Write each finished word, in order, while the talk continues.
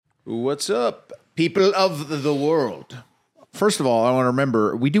What's up, people of the world? First of all, I want to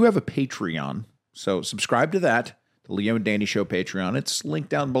remember we do have a Patreon, so subscribe to that, the Leo and Danny Show Patreon. It's linked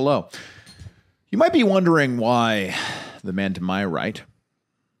down below. You might be wondering why the man to my right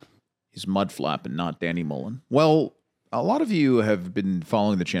is Mudflap and not Danny Mullen. Well, a lot of you have been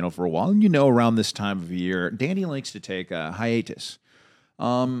following the channel for a while, and you know around this time of year, Danny likes to take a hiatus.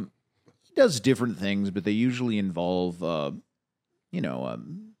 He does different things, but they usually involve,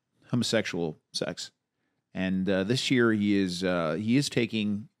 homosexual sex. And this year he is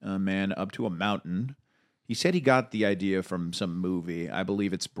taking a man up to a mountain. He said he got the idea from some movie. I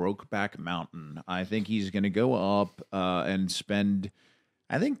believe it's Brokeback Mountain. I think he's going to go up and spend,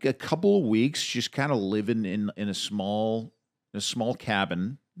 I think, a couple of weeks just kind of living in a small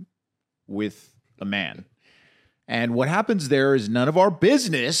cabin with a man. And what happens there is none of our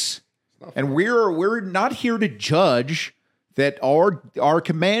business. And we're not here to judge that our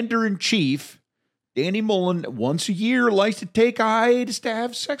commander-in-chief, Danny Mullen, once a year likes to take a hiatus to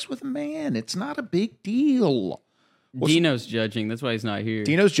have sex with a man. It's not a big deal. Dino's judging. That's why he's not here.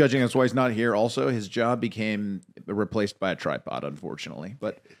 Dino's judging. That's why he's not here. Also, his job became replaced by a tripod, unfortunately.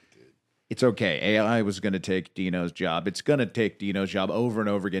 But it's okay. AI was going to take Dino's job. It's going to take Dino's job over and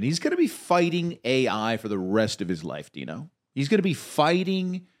over again. He's going to be fighting AI for the rest of his life, Dino. He's going to be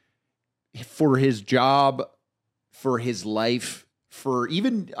fighting for his job, for his life, for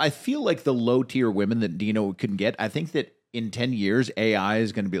even, I feel like the low tier women that Dino couldn't get. I think that in 10 years, AI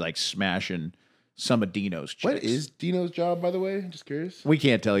is going to be like smashing some of Dino's chicks. What is Dino's job, by the way? Just curious. We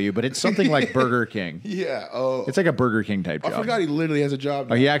can't tell you, but it's something like Burger King. Yeah. Oh, it's like a Burger King type job. I forgot he literally has a job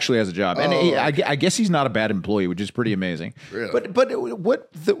now. Oh, he actually has a job, and I guess he's not a bad employee, which is pretty amazing. Really? But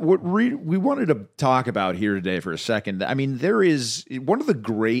what we wanted to talk about here today for a second. I mean, there is one of the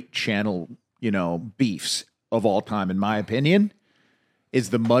great channel beefs of all time, in my opinion, is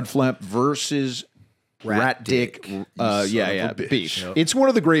the Mudflap versus Ratdick. Beef. Yep. It's one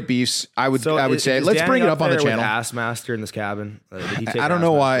of the great beefs. I would say. Let's bring it up on the channel. Ass Master in this cabin. I don't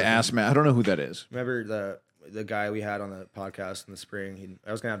know why Ass Master. I don't know who that is. Remember the guy we had on the podcast in the spring?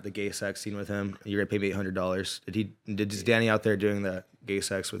 I was gonna have the gay sex scene with him. You're gonna pay me $800. Is Danny out there doing the gay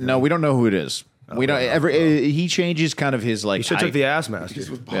sex with him? No, we don't know who it is. We don't ever. He changes kind of his like. He should took the Ass Master. He's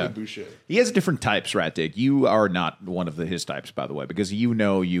with Bobby Boucher. He has different types, Ratdick. You are not one of his types, by the way, because you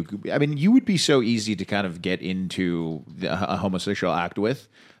would be so easy to kind of get into a homosexual act with.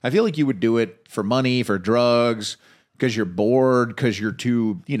 I feel like you would do it for money, for drugs, because you're bored, because you're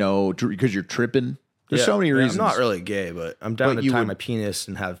because you're tripping. There's so many reasons. I'm not really gay, but I'm down to tie my penis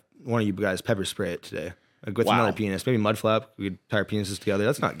and have one of you guys pepper spray it today. Like with another penis, maybe Mudflap. We could tie our penises together.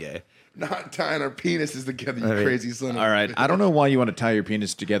 That's not gay. Not tying our penises together, you crazy son. All right, I don't know why you want to tie your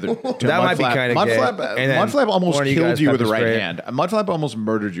penis together. To that might be kind of gay. Mudflap almost killed you with the right hand. Mudflap almost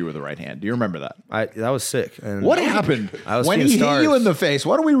murdered you with the right hand. Do you remember that? That was sick. And what happened when he hit you in the face?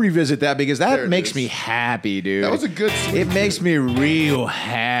 Why don't we revisit that? Because that makes me happy, dude. That was a good swing. It makes me real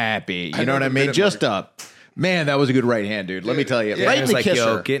happy. You know what I mean? Just up. Man, that was a good right hand, dude. Let me tell you. Yeah, right in the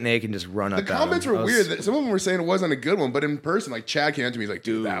kisser. Get naked and just run up. The comments were weird. Some of them were saying it wasn't a good one, but in person, like Chad came to me, he's like,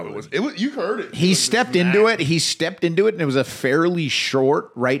 "Dude, that was it. You heard it." He stepped into it. He stepped into it, and it was a fairly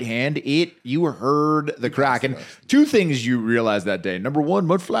short right hand. You heard the crack. And two things you realized that day. Number one,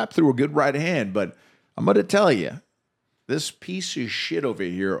 Mudflap threw a good right hand, but I'm going to tell you, this piece of shit over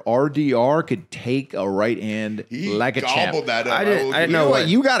here, RDR, could take a right hand like a champ. That up. I didn't know what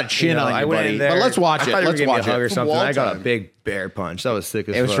you got a chin on you, buddy. But let's watch it. Let's watch it. Or something. I got a big bear punch. That was sick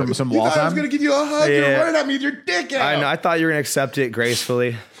as fuck. It was from some wall time. I was time. gonna give you a hug. You're running at me with your dick out. I know. I thought you were gonna accept it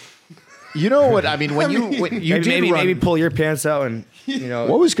gracefully. You know what I mean? When you maybe pull your pants out and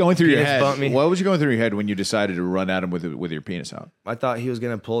what was going through your head? Bump me. What was going through your head when you decided to run at him with your penis out? I thought he was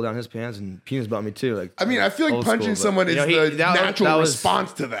gonna pull down his pants and penis bump me too. Like I feel like punching someone is the natural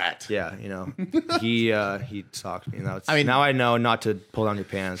response to that. Yeah, he socked me. And now I know not to pull down your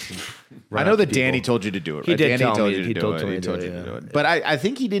pants. I know that Danny told you to do it. Right? He did. Danny told you to do it. He told you to do it. But I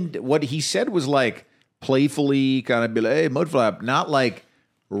think he didn't. What he said was like playfully kind of be like, "Hey, Mudflap," not like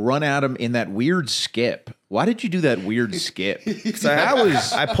run at him in that weird skip. Why did you do that weird skip?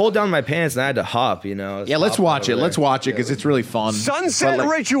 I pulled down my pants and I had to hop, Yeah, let's watch it. Let's watch it because it's really fun. Sunset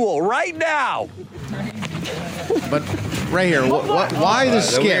ritual right now. But right here, why the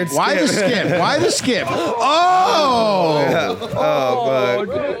skip? Why the skip? Why the skip? Oh!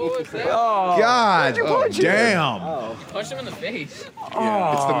 God! Damn! Punch him in the face.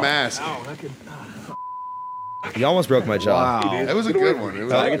 Yeah, it's the mask. You almost broke my jaw. Wow. That was a good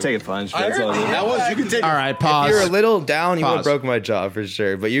one. I can take a punch. You can take. All right, pause. If you're a little down, you would have broke my jaw for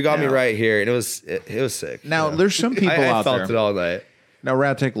sure. But you got me right here, and it was sick. Now there's some people out there. I felt it all night. Now,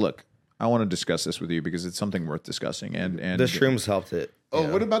 Ratdick, look, I want to discuss this with you because it's something worth discussing. And The shrooms helped it. Oh,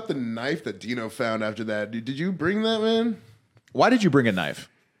 what about the knife that Dino found after that? Did you bring that, man? Why did you bring a knife?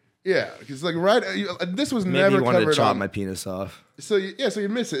 Yeah, because this was Maybe never you wanted covered to chop on. my penis off. So you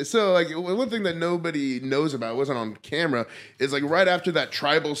miss it. So like one thing that nobody knows about, wasn't on camera, is like right after that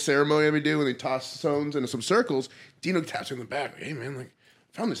tribal ceremony we do when they toss stones into some circles, Dino taps her in the back. Like, hey man, like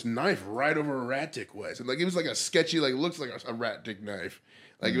I found this knife right over where Ratdick was, and like it was like a sketchy, like looks like a Ratdick knife.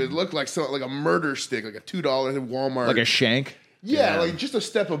 Like it looked like like a murder stick, like a $2 at Walmart, Like a shank? yeah, like just a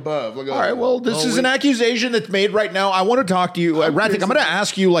step above. Like All right, well, this is an accusation that's made right now. I want to talk to you. Ratdick, I'm going to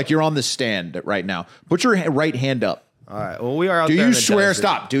ask you like you're on the stand right now. Put your right hand up. All right. Well, we are out Do there. you in the swear? desert.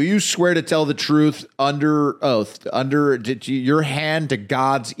 Stop. Do you swear to tell the truth under oath, your hand to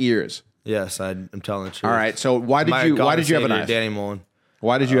God's ears? Yes, I'm telling the truth. All right. So why did you have a knife? Danny Mullen.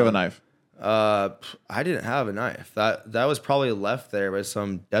 Why did you have a knife? I didn't have a knife. That was probably left there by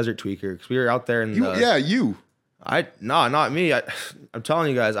some desert tweaker because we were out there in you. not me. I'm telling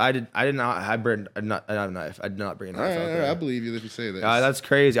you guys, I did not have a knife. I did not bring a knife out there. I believe you if you say that. That's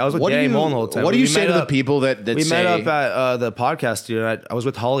crazy. I was with Danny Mullen the whole time. What do you We say met to the up- people that we say? met up at the podcast studio. I was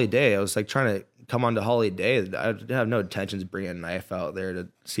with Holly Day. I was like trying to come on to Holly Day. I have no intentions of bringing a knife out there to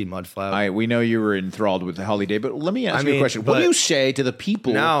see Mudflap. We know you were enthralled with the Holiday, but let me ask you a mean, question. What do but- you say to the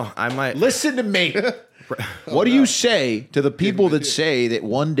people? Now I might Listen to me. What do you say to the people that say that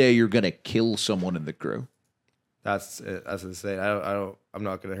one day you're going to kill someone in the crew? That's it. That's insane. I'm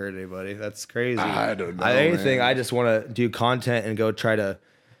not gonna hurt anybody. That's crazy. I don't know, Anything. man. I just want to do content and go try to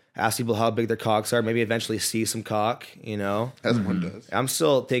ask people how big their cocks are. Maybe eventually see some cock. You know, as one does. I'm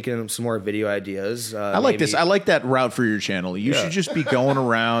still taking some more video ideas. I like this. I like that route for your channel. You should just be going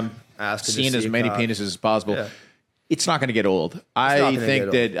around Asking to seeing see as a many cock. penises as possible. Yeah. It's not going to get old. not gonna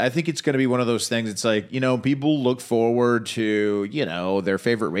get I think it's going to be one of those things. It's like, people look forward to, their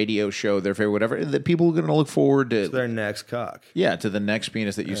favorite radio show, their favorite whatever. That people are going to look forward to their next cock. Yeah, to the next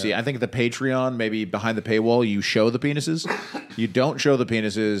penis that you see. I think the Patreon, maybe behind the paywall, you show the penises. You don't show the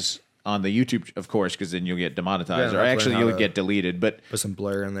penises on the YouTube, of course, because then you'll get demonetized, Yeah, or that's actually when you'll get deleted. But Put some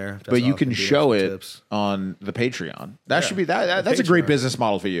blur in there. but you can show it on the Patreon. That should be that. That's a great Patreon. business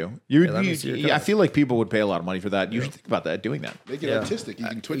model for you. let me see your I cock. feel like people would pay a lot of money for that. You should think about that, doing that. Make it artistic. You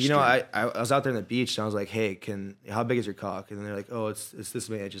can Twitch. You know, stream. I was out there on the beach and I was like, "Hey, how big is your cock?" And they're like, "Oh, it's this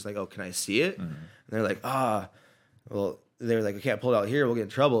many inches." Like, "Oh, can I see it?" And they're like, well, they were like, "I can't pull it out here. We'll get in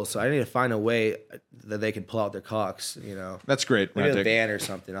trouble." So I need to find a way that they can pull out their cocks. That's great. Maybe a Ratdick. van or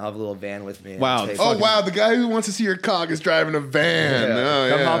something. I'll have a little van with me. Wow. Oh wow, the guy who wants to see your cock is driving a van. Oh,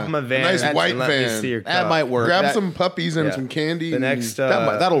 Come yeah. hop in my van. A nice and white let me van. see your That cock. might work. Grab That- some puppies and Yeah. some candy. The and- next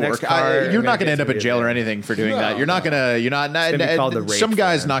That'll next work. car, You're not going to get end up to in be a jail or van. anything for doing No, that. You're not going to. You're not. gonna be called the rape some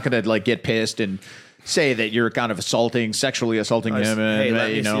guy's van. not going to like get pissed and say that you're kind of sexually assaulting him. Hey, And let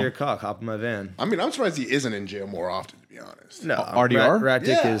me you see know, your cock. Hop in my van. I mean, I'm surprised he isn't in jail more often, to be honest. No, RDR? Ratdick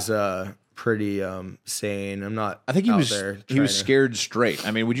Yeah. is pretty sane. I'm not. I think he out was there he was trying to- scared straight.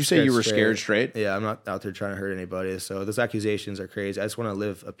 I mean, would you say you were scared straight? Yeah, I'm not out there trying to hurt anybody. So those accusations are crazy. I just want to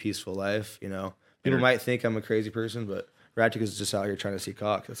live a peaceful life. People might think I'm a crazy person, but Ratdick is just out here trying to see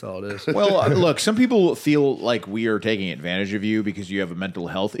cock. That's all it is. Well, look, some people feel like we are taking advantage of you because you have a mental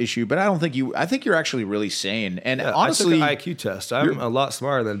health issue, but I don't think you. I think you're actually really sane. And honestly, I took an IQ test. I'm a lot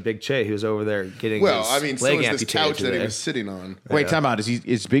smarter than Big Che, who's over there getting. Well, his I mean, so leg is this amputated couch that he today. was sitting on. wait, time out.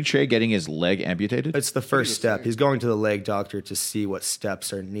 Is Big Che getting his leg amputated? It's the first step. He's going to the leg doctor to see what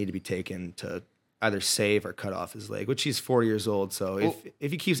steps need to be taken to either save or cut off his leg, which he's 40 years old. So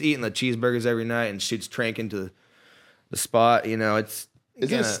if he keeps eating the cheeseburgers every night and shoots trank into the spot, it's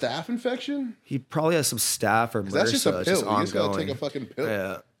Is it a staph infection? he probably has some staph or MRSA. That's just a It's pill. just You just gotta ongoing. take a fucking pill.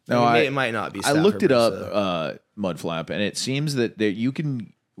 Yeah. No, I mean, it might not be. I staph looked or it up, MRSA. Mudflap, and it seems that you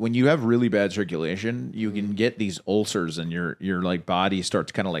can, when you have really bad circulation, you can get these ulcers, and your like body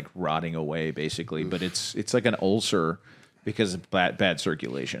starts kind of like rotting away, basically. But it's like an ulcer because of bad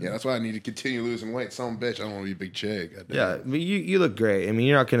circulation. Yeah, that's why I need to continue losing weight. Some bitch, I don't want to be Big Che. Goddamn. Yeah, I mean, you look great. I mean,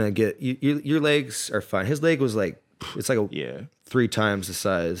 you're not gonna get your legs are fine. His leg was like it's like 3 times the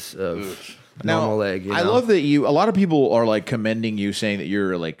size of a normal leg. I love that a lot of people are like commending you, saying that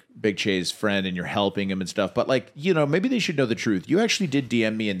you're like Big Che's friend and you're helping him and stuff. But like, maybe they should know the truth. You actually did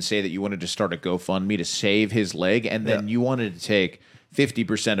DM me and say that you wanted to start a GoFundMe to save his leg, and then you wanted to take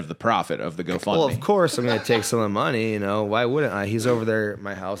 50% of the profit of the GoFundMe. Well, of course, I'm going to take some of the money. Why wouldn't I? He's over there at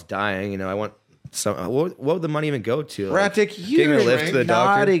my house dying. I want some. What would the money even go to? Ratdick, getting a lift to the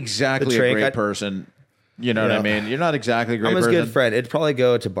not doctor. exactly The a trank, great I- person. You know what I mean? You're not exactly a great I'm his person. good friend. It'd probably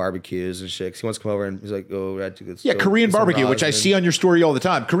go to barbecues and shit. 'Cause he wants to come over and he's like, "Oh, Ratdick, let's Yeah, go Korean get some barbecue, which I rosin." see on your story all the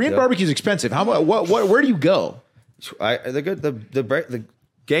time. Korean barbecue is expensive. How much? Where do you go? The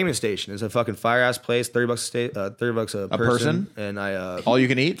gaming station is a fucking fire ass place. $30 a person, and all you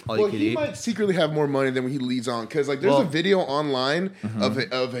can eat. Well, he might secretly have more money than he leads on because like there's a video online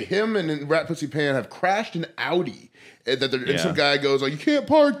of him and Rat Pussy Pan have crashed an Audi. And some guy goes like, "You can't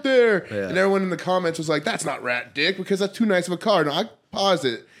park there," and everyone in the comments was like, "That's not Ratdick because that's too nice of a car." No, I paused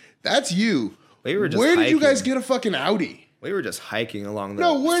it. That's you. Where did you guys get a fucking Audi? We were just hiking along the.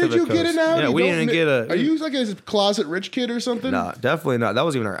 No, where did you get an Audi? Yeah, we didn't get a. Are you like a closet rich kid or something? No, definitely not. That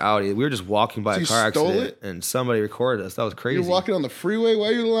wasn't even our Audi. We were just walking by a car accident, and somebody recorded us. That was crazy. You're walking on the freeway. Why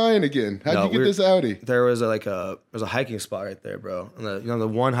are you lying again? How'd you get this Audi? There was a hiking spot right there, bro. On the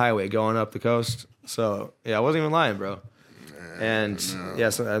one highway going up the coast. So yeah, I wasn't even lying, bro. And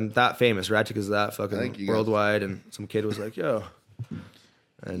so I'm that famous. Ratdick is that fucking worldwide. And some kid was like, "Yo."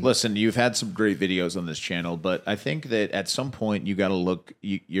 And listen, you've had some great videos on this channel, but I think that at some point you got to look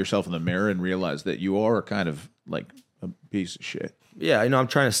yourself in the mirror and realize that you are kind of like a piece of shit. Yeah, I'm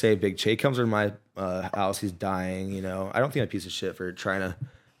trying to save Big Che. He comes to my house. He's dying. I don't think I'm a piece of shit for trying to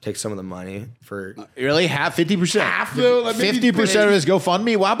take some of the money for really 50%. Half though, like 50% of his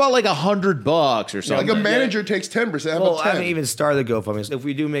GoFundMe. Well, how about like $100 or something? Like a manager takes 10%. Well, I haven't even started the GoFundMe. If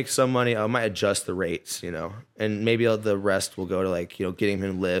we do make some money, I might adjust the rates, and maybe the rest will go to like getting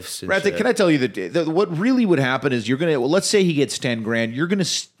him lifts. Ratdick, can I tell you that what really would happen is let's say he gets 10 grand, you're gonna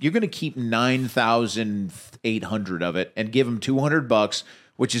keep 9,800 of it and give him $200,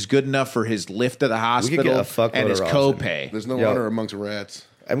 which is good enough for his lift to the hospital and his copay. There's no honor amongst rats.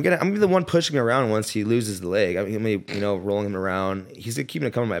 I'm gonna be the one pushing him around once he loses the leg. I'm gonna be, rolling him around. He's keeping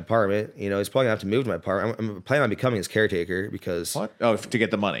him coming to my apartment. He's probably gonna have to move to my apartment. I'm planning on becoming his caretaker because what? Oh, to get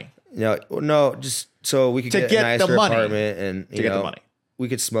the money. No, just so we could get a nicer apartment and to get the money. We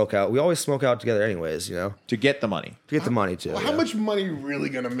could smoke out. We always smoke out together, anyways. To get the money. To get the money too. Well, how much money are you really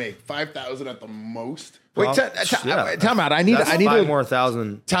gonna make? 5,000 at the most. Wait, time out. I need more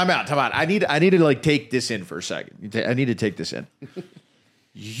thousand. Time out. I need to like take this in for a second. I need to take this in.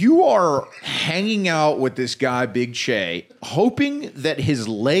 You are hanging out with this guy, Big Che, hoping that his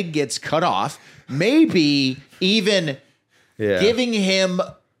leg gets cut off, maybe even giving him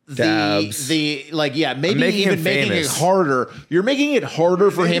maybe even making it harder. You're making it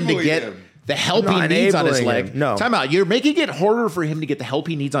harder for him to get the help he needs on his leg. No. Time out. You're making it harder for him to get the help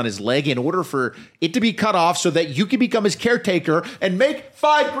he needs on his leg in order for it to be cut off so that you can become his caretaker and make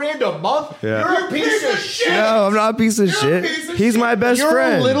 $5,000 a month. Yeah. You're a piece of shit. No, I'm not a piece of shit. He's my best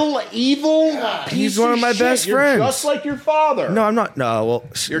friend. You're a little evil piece He's one of my best friends. You're just like your father. No, I'm not. No, well,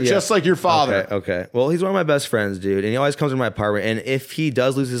 you're just like your father. Okay. Well, he's one of my best friends, dude, and he always comes to my apartment. And if he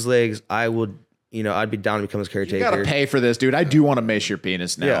does lose his legs, I would. I'd be down to become his caretaker. You gotta pay for this, dude. I do want to mace your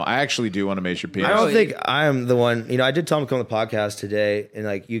penis now. Yeah. I actually do want to mace your penis. I don't think I am the one. I did tell him to come to the podcast today, and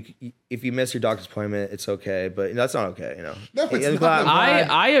like if you miss your doctor's appointment, it's okay, but that's not okay. No, it's not.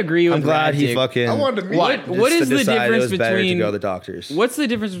 I agree with. I'm glad Ratdick. He fucking. I wanted to meet. What is the difference between to go to the doctors? What's the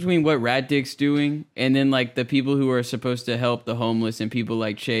difference between what Ratdick's doing and then like the people who are supposed to help the homeless and people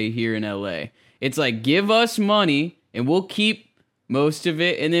like Che here in LA? It's like give us money and we'll keep most of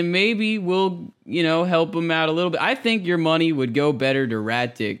it, and then maybe we'll, help him out a little bit. I think your money would go better to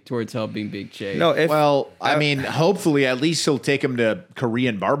Ratdick towards helping Big Che. No, hopefully at least he'll take him to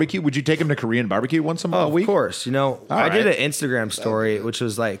Korean barbecue. Would you take him to Korean barbecue once a week? Of course. I did an Instagram story, which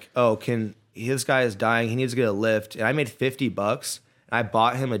was like, this guy is dying. He needs to get a lift. And I made $50. And I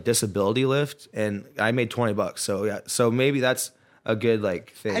bought him a disability lift, and I made $20. So, yeah. So maybe that's a good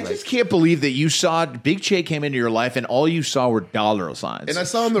thing. I just can't believe that you saw Big Che came into your life and all you saw were dollar signs. And I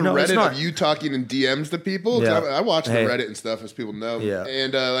saw on the Reddit of you talking in DMs to people. Yeah. I watch the Reddit and stuff, as people know. Yeah.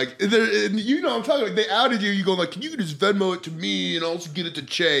 And I'm talking like they outed you. You go like, can you just Venmo it to me and I'll also get it to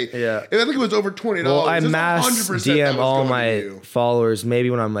Che? Yeah. And I think it was over $20. Well, I mass DM all my followers.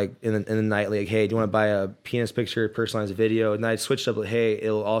 Maybe when I'm like in the night, like, hey, do you want to buy a penis picture, personalized video? And I switched up like, hey,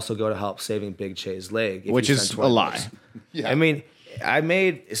 it'll also go to help saving Big Che's leg, which is a lie. Yeah. I mean.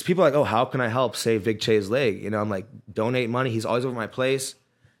 People are like, oh, how can I help save Big Che's leg? I'm like, donate money. He's always over my place.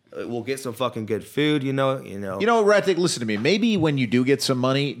 We'll get some fucking good food, You know, Ratdick, listen to me. Maybe when you do get some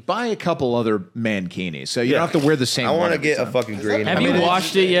money, buy a couple other mankinis so you don't have to wear the same one. I want to get a fucking green. Have you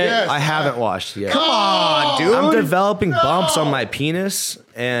washed it yet? Yes. I haven't washed it yet. Come on, dude. I'm developing bumps on my penis,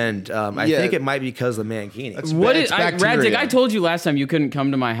 and I think it might be because of the mankini. Ratdick, I told you last time you couldn't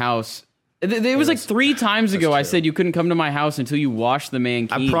come to my house It was like 3 times ago I said you couldn't come to my house until you wash the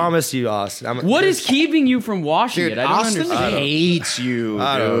mankini. I promise you, Austin. What is keeping you from washing Dude, it? I don't Austin understand. hates you, dude.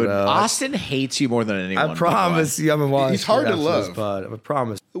 I don't know. Austin hates you more than anyone. I promise you, I'm a watch. He's hard to love. I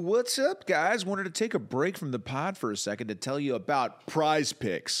promise. What's up, guys? Wanted to take a break from the pod for a second to tell you about Prize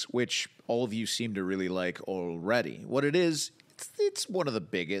Picks, which all of you seem to really like already. What it is, it's one of the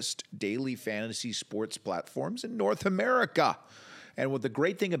biggest daily fantasy sports platforms in North America. And what the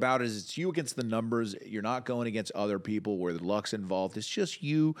great thing about it is it's you against the numbers. You're not going against other people where the luck's involved. It's just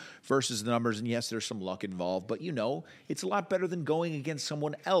you versus the numbers. And yes, there's some luck involved, but it's a lot better than going against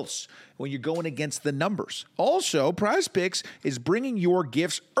someone else when you're going against the numbers. Also, Prize Picks is bringing your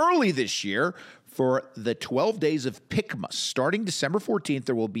gifts early this year. For the 12 days of Pickmas, starting December 14th,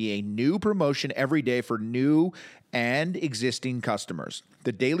 there will be a new promotion every day for new and existing customers.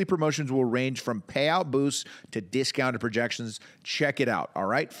 The daily promotions will range from payout boosts to discounted projections. Check it out, all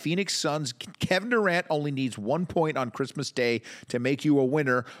right? Phoenix Suns' Kevin Durant only needs 1 point on Christmas Day to make you a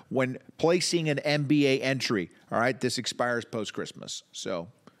winner when placing an NBA entry, all right? This expires post-Christmas, so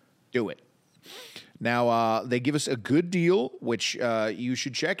do it. Now, they give us a good deal, which you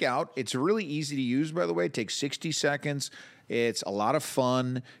should check out. It's really easy to use, by the way. It takes 60 seconds. It's a lot of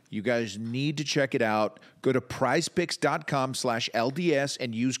fun. You guys need to check it out. Go to prizepicks.com/LDS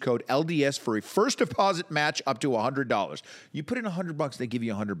and use code LDS for a first deposit match up to $100. You put in $100, they give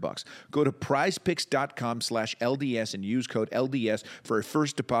you $100. Go to prizepicks.com/LDS and use code LDS for a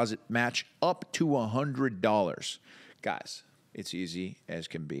first deposit match up to $100. Guys, it's easy as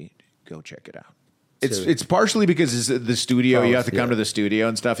can be. Go check it out. It's partially because it's the studio. You have to come to the studio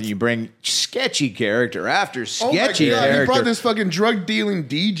and stuff, and you bring sketchy character after sketchy character. He brought this fucking drug dealing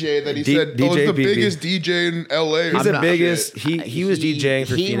DJ that he said was the biggest DJ in LA. He's the biggest. He was DJing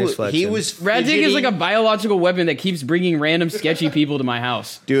for Phoenix Flexion. Ratdick is like a biological weapon that keeps bringing random sketchy people to my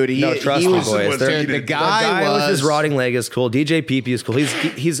house. Dude, trust me, boys. The guy with his rotting leg is cool. DJ Pee Pee is cool.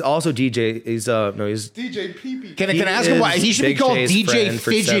 He's also DJ. He's DJ Pee Pee. Can I ask him why he should be called DJ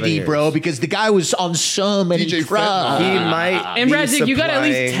Fidgety, bro? Because the guy was on so many drugs. He might. And Ratdick, you gotta at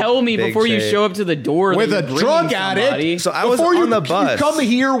least tell me before you show up to the door with a drug addict. So I was on the bus. You come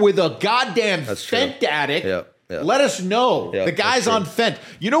here with a goddamn fent addict. Yep. Let us know. The guy's on fent.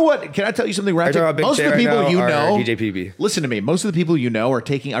 You know what? Can I tell you something, Ratdick? Most of the people you know, DJ PB. Listen to me. Most of the people you know are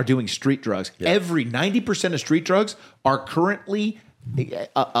doing street drugs. Yeah. Every 90% of street drugs are currently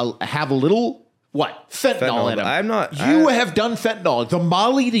have a little. What? Fentanyl in them. You have done fentanyl. The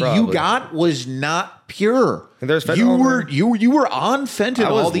Molly that you got was not pure. And there's fentanyl you were on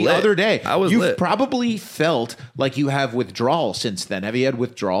fentanyl the other day. You've lit. probably felt like you have withdrawal since then. Have you had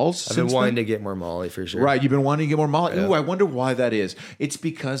withdrawals? I've been wanting to get more Molly for sure. Right, you've been wanting to get more Molly. Yeah. Ooh, I wonder why that is. It's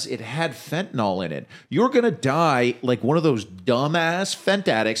because it had fentanyl in it. You're gonna die like one of those dumbass fent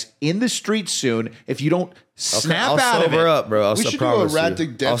addicts in the streets soon if you don't snap out of it. I'll sober up, bro. We should do a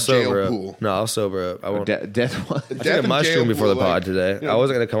Ratdick death jail pool. No, I'll sober up. I won't. Death what? I took a mushroom before the pod today. I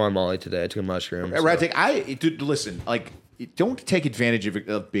wasn't gonna come on Molly today. I took a mushroom. Ratdick, listen, like, don't take advantage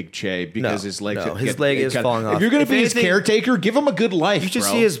of Big Che because his leg is falling off. If you're going to be his caretaker, give him a good life. You should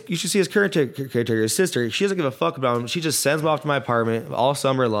see his caretaker, his sister. She doesn't give a fuck about him. She just sends him off to my apartment all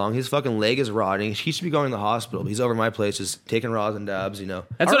summer long. His fucking leg is rotting. He should be going to the hospital. He's over my place, just taking rosin dabs.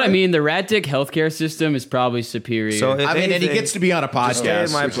 That's what I mean. The Ratdick healthcare system is probably superior. So and he gets to be on a podcast. Stay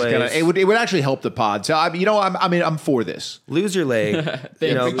in my place. It would actually help the pod. So I'm for this. Lose your leg.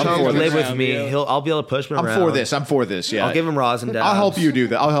 Come live with me. I'll be able to push him around. I'm for this. Yeah, I'll give him rosin dabs. I'll help you do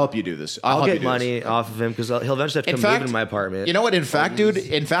that. I'll help you do this. I'll get money off of him because he'll eventually have to come live in my apartment. You know what? In fact, dude.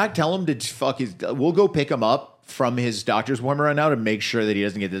 In fact, tell him to fuck his. We'll go pick him up from his doctor's appointment right now to make sure that he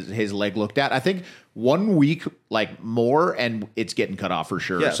doesn't get his leg looked at. I think 1 week, like more, and it's getting cut off for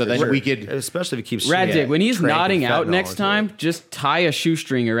sure. Yeah, so then we could, especially if he keeps Ratdick, when he's nodding out next time, just tie a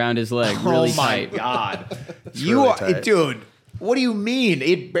shoestring around his leg really tight. Oh my god, really dude. What do you mean?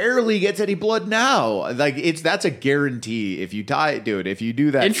 It barely gets any blood now. Like that's a guarantee. If you tie it, dude. If you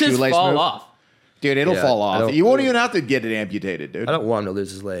do that, it just fall off. Dude, it'll fall off. You won't even have to get it amputated, dude. I don't want him to lose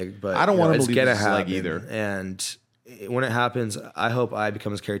his leg, but I don't want him to lose his leg either. And when it happens, I hope I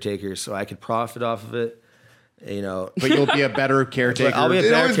become his caretaker so I could profit off of it. But you'll be a better caretaker. I'll be a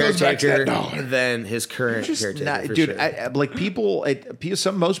better caretaker than his current caretaker. Dude,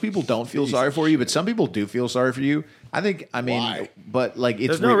 most people don't feel sorry for you, but some people do feel sorry for you. Why? but like it's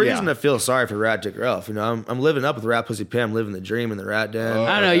There's no reason to feel sorry for Ratdick Ralph. You know, I'm living up with Rat Pussy Pam, living the dream in the rat den.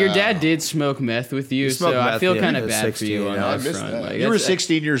 I don't know. Your dad did smoke meth with you, so I feel kind of bad for you on I that missed front. that. Like, You were that's-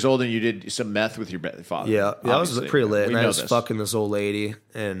 16 years old and you did some meth with your father. Yeah, that was obviously. pretty lit. We And I know was this. fucking this old lady,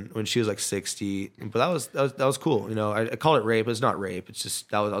 and when she was like 60, but that was cool. You know, I call it rape, but it's not rape. It's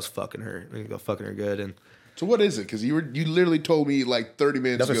just I was fucking her, fucking her good, and. So what is it? Because you literally told me like 30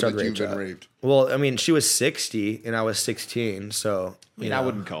 minutes That's ago what that you've started been rape raped. Well, I mean, she was 60 and I was 16, so I mean, I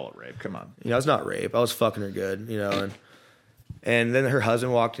wouldn't call it rape. Come on. you know, it's not rape. I was fucking her good, you know, and then her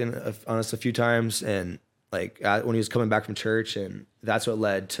husband walked in on us a few times, and like when he was coming back from church, and that's what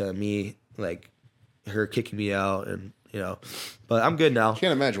led to me like her kicking me out, and you know, but I'm good now.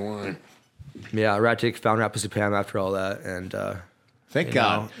 Can't imagine why. Yeah, Ratdick found Rat Pussy Pam after all that, and Thank you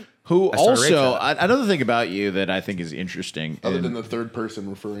God. know, Who I started also, rape another thing about you that I think is interesting. Other and- than the third person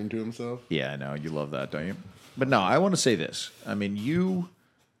referring to himself. Yeah, I know. You love that, don't you? But no, I want to say this. I mean, you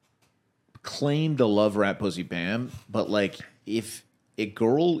claim to love Rat Pussy Pam, but like if a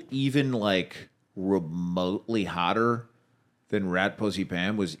girl even like remotely hotter than Rat Pussy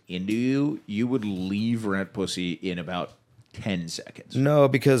Pam was into you, you would leave Rat Pussy in about 10 seconds. no,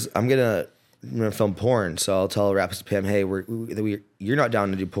 because I'm gonna film porn, so I'll tell Rat Pussy Pam, hey, you're not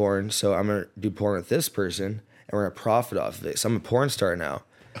down to do porn, so I'm gonna do porn with this person, and we're gonna profit off of it. So I'm a porn star now.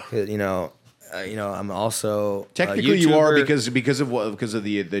 You know, I'm also Technically, a you are YouTuber. because of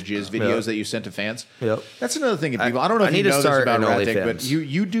the jizz videos that you sent to fans. Yep. That's another thing. People, I don't know I if you need to know this start about an Ratdick, but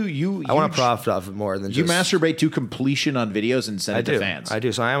OnlyFans. I want to profit off it more than You just masturbate to completion on videos and send I it do. to fans. I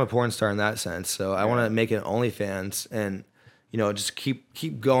do. So I am a porn star in that sense. So I want to make it OnlyFans and, you know, just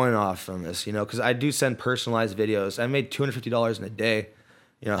keep going off from this, you know, because I do send personalized videos. I made $250 in a day,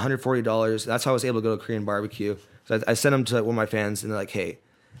 you know, $140. That's how I was able to go to Korean barbecue. So I send them to one of my fans, and they're like, hey,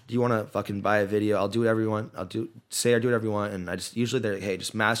 do you want to fucking buy a video? I'll do whatever you want. I'll do whatever you want. And I just usually they're like, hey,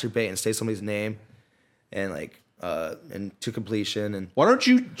 just masturbate and say somebody's name, and like and to completion. And Why don't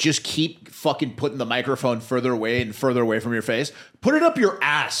you just keep fucking putting the microphone further away and further away from your face? Put it up your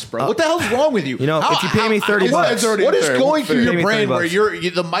ass, bro. What the hell's wrong with you? You know, if you pay me $30 bucks, what is going through Pay your me brain 30 where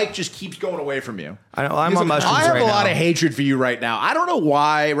bucks. the mic just keeps going away from you? I know I'm on mushrooms I have right a lot now. of hatred for you right now. I don't know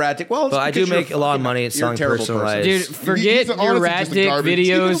why, Ratdick. Well, it's But I do because you're make a lot of money at you're a selling terrible personalized- person. Dude, forget He's your honestly just a Ratdick garbage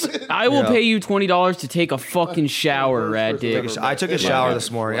videos. human. I will Yeah. pay you $20 to take a fucking shower, Ratdick. I took a shower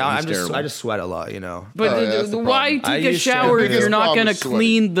this morning. He's terrible. I just sweat a lot, you know. But Oh, yeah, that's the why problem. I take a used to- shower The if you're biggest not problem gonna is sweating.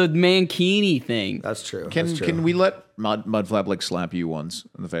 clean the mankini thing? That's true. Can That's true. can we let Mudflap like slap you once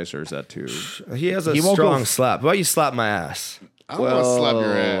in the face, or is that too? He has a He won't go strong f- slap. How about you slap my ass? I don't want to slap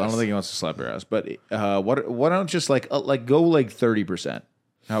your ass. I don't think he wants to slap your ass. But why don't just like go like 30%?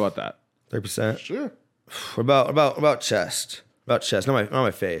 How about that? 30%. Sure. What about chest? About chest, not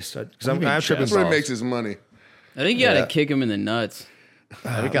my face. Because I'm mean tripping chest? That's where he balls. makes his money. I think you gotta Yeah. kick him in the nuts.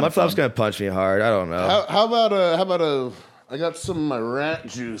 My flap's gonna punch me hard. I don't know. How about I got some of my rat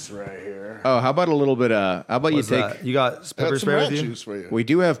juice right here. Oh, how about a little bit? How about What's you take? that? You got I got pepper some spray rat with you? juice for you. We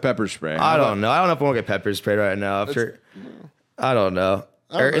do have pepper spray. I don't know. I don't know if I want to get pepper sprayed right now. After, I don't know.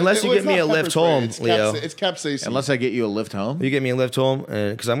 Or unless you Well, get it's me not a pepper lift spray. home, It's Leo. It's capsaicin. Unless I get you a lift home. You get me a lift home,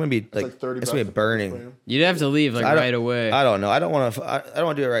 and because I'm gonna be like, like 30 it's gonna be bucks. burning. You'd have to leave like I don't- right away. I don't know. I don't want to. I don't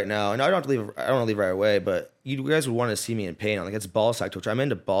want to do it right now. No, I don't have to leave. I don't want to leave right away. But you guys would want to see me in pain. Like it's ball sack torture. I'm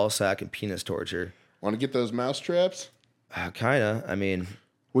into ball sack and penis torture. Want to get those mouse traps? Kinda. I mean,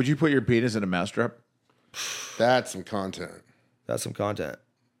 Would you put your penis in a mousetrap? That's some content. that's some content.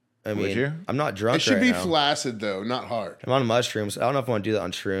 I mean, you? I'm not drunk. It should right be now. flaccid though, not hard. I'm on mushrooms. I don't know if I want to do that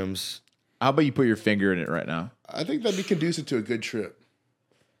on shrooms. How about you put your finger in it right now? I think that'd be conducive to a good trip.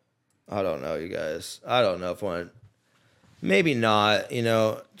 I don't know, you guys. I don't know if I want. Maybe not. You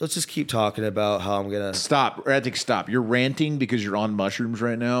know, let's just keep talking about how I'm gonna. Stop, Ratdick, stop. You're ranting because you're on mushrooms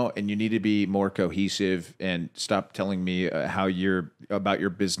right now, and you need to be more cohesive and stop telling me how you're about your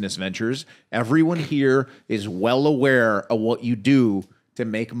business ventures. Everyone here is well aware of what you do to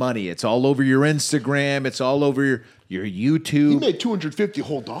make money. It's all over your Instagram. It's all over your He YouTube. made $250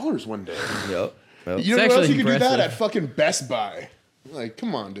 whole one day. Yep. Yep. You know It's where else actually you can do that? impressive. At fucking Best Buy. Like,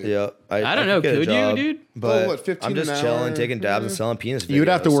 come on, dude. Yep. I don't know. get a Could you, job, dude? But Oh, what, 15 I'm just an chilling, hour? taking dabs, and selling penis videos. You'd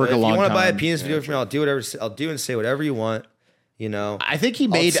have to work So a long If you want to buy a time. penis video from me, I'll do whatever. I'll do and say whatever you want. You know. I think he I'll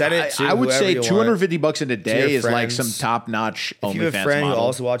made. send it to I would whoever say you want. $250 in a day your is like friends. some top notch If you have a OnlyFans friend who model.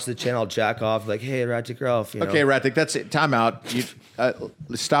 also watches the channel, jack off like, hey, Ratdick Ralph. You know? Okay, Ratdick, that's it. Time out. You,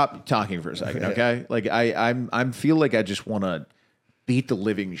 stop talking for a second, okay? Like I feel like I just want to beat the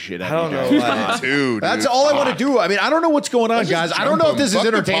living shit out I of don't you know guys. why. Dude, That's all I want to do. I mean, I don't know what's going on, Let's guys. just I don't jump know if him. this is Fuck the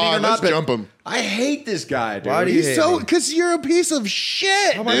entertaining pod. or not. Let's But jump him. I hate this guy, dude. Why do you hate him? Because you're a piece of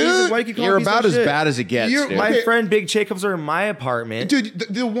shit, Why dude. do you keep calling You're me a piece about of as shit? bad as it gets, You're- dude. My Okay. friend Big Che comes over to my apartment. Dude,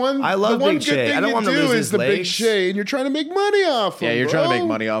 the one I love the one Big good Che. thing I don't you want him to do lose is his the Big legs. Che, and you're trying to make money off him. Yeah, you're trying to bro. make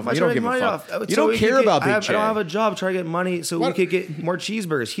money off him. I'm You trying don't to give a make money fuck. off. You So don't we care could about get, Big Che. I don't have a job. Try to get money so What? we could get more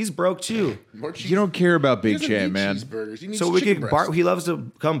cheeseburgers. He's broke too. More cheese- You don't care about He Big doesn't Che, need man. cheeseburgers. He needs So we chicken could breast. he loves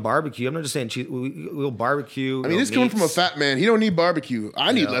to come barbecue. I'm not just saying cheese. We'll barbecue. I mean, this is coming from a fat man. He don't need barbecue.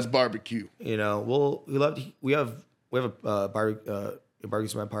 I need less barbecue. You know, we have a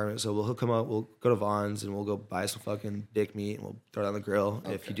barbecues in my apartment, so he'll come out. We'll go to Vaughn's and we'll go buy some fucking dick meat and we'll throw it on the grill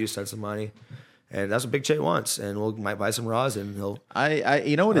if you do send some money. And that's what Big Che wants. And might buy some raws and he'll.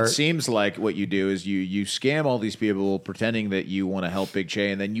 You know what it Or- seems like what you do is you scam all these people pretending that you want to help Big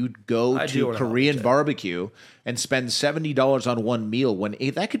Che, and then you go I do to wanna help Korean Big Che. barbecue and spend $70 on one meal when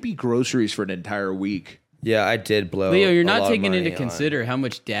that could be groceries for an entire week. Yeah, I did blow. Leo, you're a not lot of taking into money on- consider how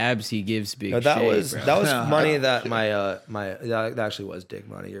much dabs he gives Big No, that Che, was bro. that was money that that actually was dick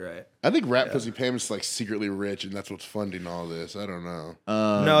money. You're right. I think Rat Pussy Pam's like secretly rich, and that's what's funding all this. I don't know.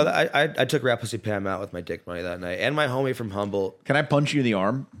 No, I took Rat Pussy Pam out with my dick money that night, and my homie from Humboldt. Can I punch you in the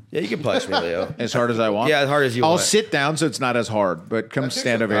arm Yeah, you can punch me, Leo. as hard as I want? Yeah, as hard as you I'll want. sit down so it's not as hard, but come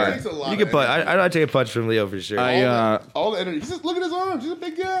stand over here. You can punch. I'd take a punch from Leo for sure. All the energy. Look at his arms. He's a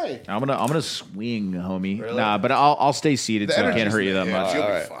big guy. I'm gonna swing, homie. Nah, but I'll stay seated The so I can't energy's hurt you that there, yeah. much. You'll be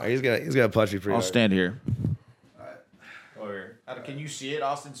all right, fine. he's gonna punch me pretty I'll hard. stand here. Over here. Can you see it,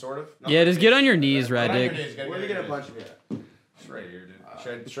 Austin? Sort of. Yeah, just get on your knees, Ratdick. Where are you gonna punch me at? It's right here,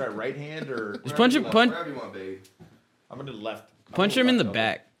 dude. Should I right hand or? Just punch him, Wherever you want, baby. I'm gonna do left. punch him in the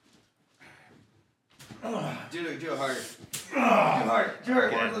back. Do it harder. Do harder. Do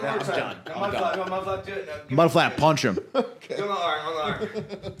harder. One more time. done. Come on, Mudflap, do it. No, Mudflap, punch him. Go on the arm.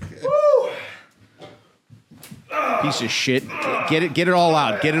 Woo! Piece of shit. Get it all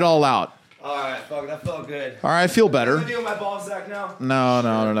out. Get it all out. All right, fuck, that felt good. All right, I feel What better. do I do with my ball sack now?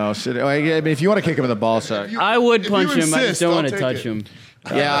 No. Sit, I mean, if you want to kick him in the ball sack. I would If punch you him. I just insist, don't I'll want to take touch it. him.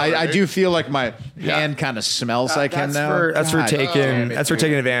 Yeah, I do feel like my hand kind of smells like him now. That's for God taking. damn it, That's for dude.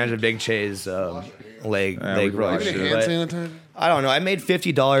 taking advantage of Big Che's leg we probably wash. should. Hand But sanitizer. I don't know. I made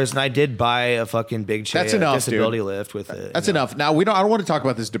 $50 and I did buy a fucking Big Che That's enough, disability dude. lift with it. That's enough. Now I don't want to talk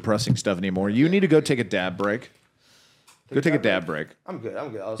about this depressing stuff anymore. You need to go take a dab break. Go take a dab break. I'm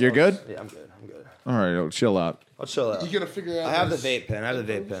good. You're good? Yeah, I'm good. All right, chill out. I'll chill out. You gotta figure out. I have the this- vape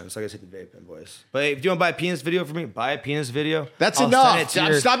pen. So I gotta hit the vape pen, boys. But hey, if you want to buy a penis video for me, buy a penis video. That's I'll enough. send it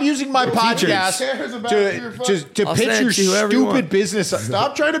to your- Stop using my podcast cares about your to, fuck- to I'll pitch send your it to whoever you stupid want. business.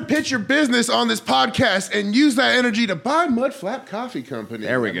 Stop trying to pitch your business on this podcast and use that energy to buy Mudflap Coffee Company.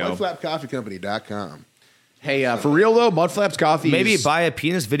 There we at go. Mudflapcoffeecompany.com. Hey, for real though, Mudflap's coffee. Maybe is, buy a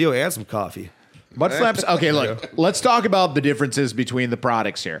penis video and some coffee. Mudflap's. Okay, look. Let's talk about the differences between the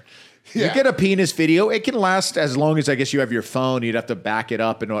products here. You Yeah. get a penis video. It can last as long as I guess you have your phone. You'd have to back it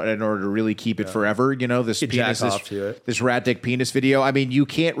up in order to really keep it forever. You know, this You could jack penis, off to it. this Ratdick penis video. I mean, you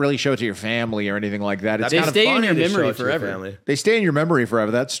can't really show it to your family or anything like that. It's They kind of stay in funny your to show memory it to your forever. family. They stay in your memory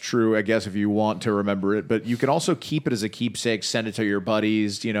forever. That's true, I guess, if you want to remember it. But you can also keep it as a keepsake. Send it to your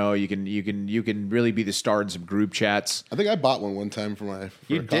buddies. You know, you can really be the star in some group chats. I think I bought one time for my.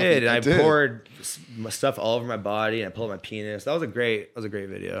 You a coffee. did, and I did. poured my stuff all over my body, and I pulled my penis. That was a great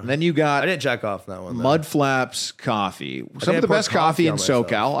video. And then you got I didn't jack off on that one. Though. Mudflap's coffee. Some I of the poured best coffee in coffee on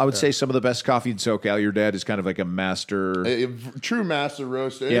SoCal. myself. I would say some of the best coffee in SoCal. Your dad is kind of like a master. A true master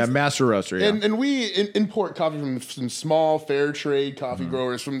roaster. Yeah, It's- master roaster. Yeah. And we import coffee from some small fair trade coffee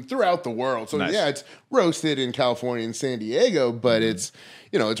growers from throughout the world. So Nice. yeah, it's roasted in California and San Diego, but it's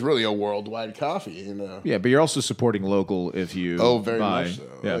it's really a worldwide coffee. Yeah, but you're also supporting local if you very buy. much so.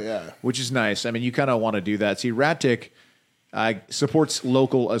 Oh, yeah. Which is nice. I mean, you kind of want to do that. See, Ratdick supports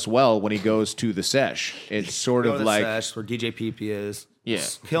local as well when he goes to the sesh. It's sort Go of to the like sesh where DJ PP is. Yeah.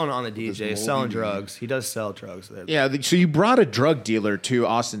 Just killing it on the DJ, selling drugs. He does sell drugs there. yeah. So you brought a drug dealer to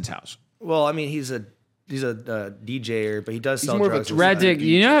Austin's house. Well, I mean, he's a DJer, but he does sell more of a drugs. Ratdick,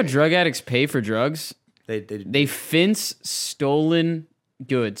 you know how drug addicts pay for drugs? They They fence stolen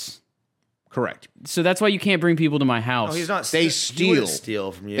goods. Correct. So that's why you can't bring people to my house. No, he's not. They He wouldn't steal.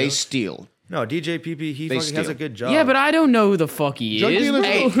 steal from you. They steal. No, DJ PP, he fucking has steal. a good job. Yeah, but I don't know who the fuck he Drug is. dealers-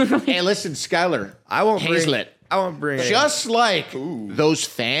 Hey, hey, listen, Skylar. I won't Hazlet. I won't bring it. Just like those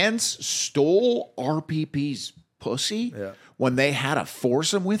fans stole RPP's pussy Yeah. when they had a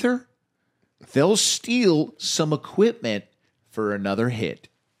foursome with her, they'll steal some equipment for another hit.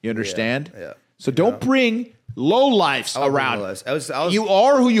 You understand? Yeah. So don't bring low lifes around. I was, You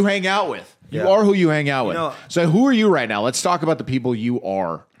are who you hang out with. You are who you hang out with. know- So who are you right now? Let's talk about the people you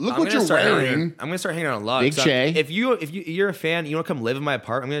are. Look I'm what gonna you're start wearing. hanging- I'm gonna start hanging out a lot. Big So Che. If you're a fan, you want to come live in my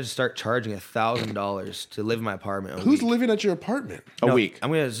apartment. I'm gonna just start charging $1,000 to live in my apartment. Who's living at your apartment? A week. I'm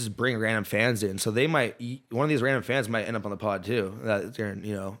gonna just bring random fans in, so they might. One of these random fans might end up on the pod too. That they're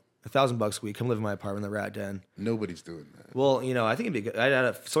 $1,000 a week. Come live in my apartment, in the Rat Den. Nobody's doing that. Well, I think it'd be good. I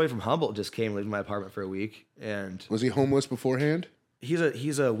had somebody from Humboldt just came live in my apartment for a week, and Was he homeless beforehand?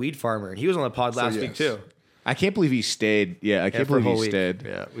 he's a weed farmer, and he was on the pod last week yes. too. I can't believe he stayed. Yeah, I can't For a believe whole he week. stayed.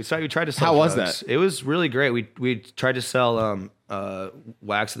 Yeah, we tried to sell. How was drugs. that? It was really great. We tried to sell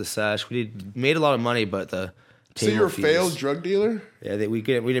wax at the sesh. Made a lot of money, but the So table you're a fees- failed drug dealer? Yeah, we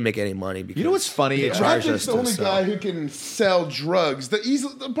didn't make any money because You know what's funny? they charged Ratdick's us the to only sell. guy who can sell drugs.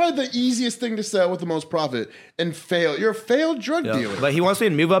 Probably the easiest thing to sell with the most profit and fail. You're a failed drug Yeah. dealer. But he wants me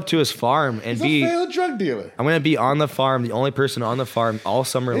to move up to his farm and He's be. a failed drug dealer. I'm gonna be on the farm, the only person on the farm all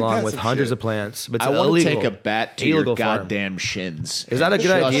summer Ain't long that with some hundreds shit? of plants. But it's I want to illegal. take a bat to your Illegal farm. goddamn shins. Is that a good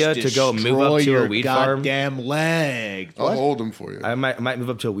Just idea to go move up destroy to a your weed farm? goddamn leg. I'll hold him for you. I might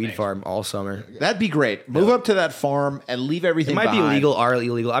move up to a weed farm all summer. That'd be great. Move up to that farm and leave everything It might behind. be legal or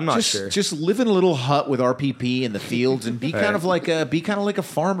illegal. I'm not Just, sure. just live in a little hut with RPP in the fields and be kind of like a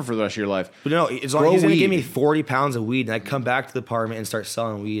farmer for the rest of your life. But no, as long Grow as he's gonna weed. give me 40 pounds of weed, and I come back to the apartment and start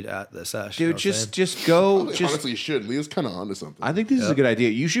selling weed at the sesh. you know Dude, what I'm saying? just go. Just Honestly, you should. Leo's kind of onto something. I think this is a good idea.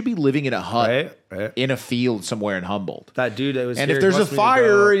 You should be living in a hut Right. in a field somewhere in Humboldt. That dude that was And here if there's a wants me to fire,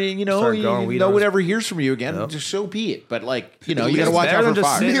 go and start growing weed no on one his- ever hears from you again, Yep. just so be it. But you It's got to watch Better out than for just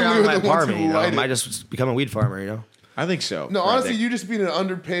fire. sitting Me and around Leo my are the ones apartment. who write it. I just become a weed farmer. I think so. No, honestly, Ratdick. you just being an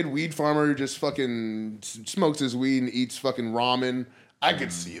underpaid weed farmer who just fucking smokes his weed and eats fucking ramen. I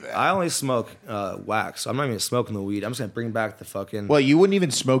could see that. I only smoke wax. I'm not even smoking the weed. I'm just gonna bring back the fucking. Well, you wouldn't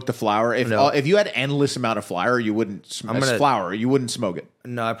even smoke the flower No. if you had endless amount of flower. You wouldn't flower. You wouldn't smoke it.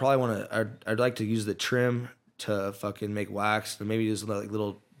 No, I probably want to. I'd like to use the trim to fucking make wax, and maybe use like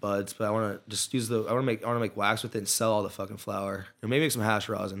little buds. But I want to just use the. I want to make wax with it and sell all the fucking flower, and maybe make some hash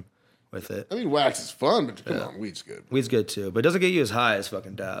rosin with it. I mean, wax is fun, but come on, weed's good. Weed's good too, but it doesn't get you as high as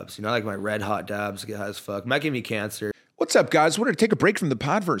fucking dabs. I like my red hot dabs get high as fuck. Might give me cancer. What's up, guys? Wanted to take a break from the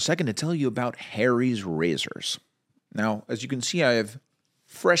pod for a second to tell you about Harry's razors. Now, as you can see, I have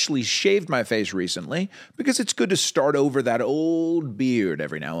freshly shaved my face recently because it's good to start over that old beard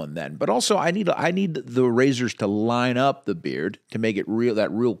every now and then. But also, I need the razors to line up the beard to make it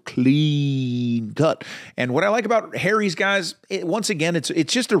real clean cut. And what I like about Harry's, guys, once again, it's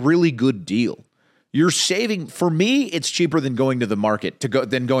just a really good deal. You're saving. For me, it's cheaper than going to the market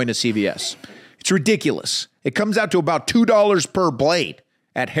than going to CVS. It's ridiculous. It comes out to about $2 per blade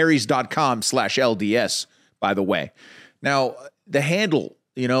at harrys.com/LDS, by the way. Now, the handle,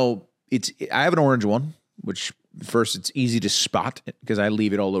 I have an orange one, which first it's easy to spot because I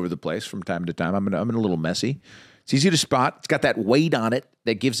leave it all over the place from time to time. I'm a little messy. It's easy to spot. It's got that weight on it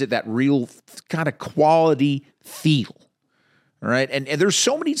that gives it that real kind of quality feel. All right. And there's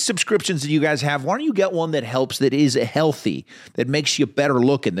so many subscriptions that you guys have. Why don't you get one that helps, that is healthy, that makes you better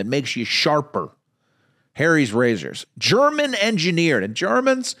looking, that makes you sharper? Harry's razors, German engineered, and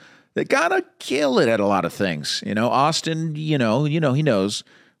Germans, they gotta kill it at a lot of things. Austin, he knows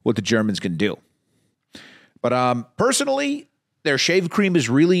what the Germans can do. But personally, their shave cream is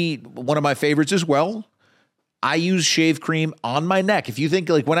really one of my favorites as well. I use shave cream on my neck. If you think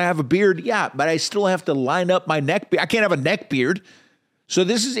like when I have a beard, yeah, but I still have to line up my neck. I can't have a neck beard. So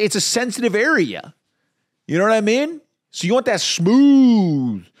it's a sensitive area. You know what I mean? So you want that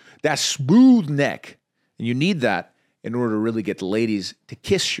smooth neck. And you need that in order to really get the ladies to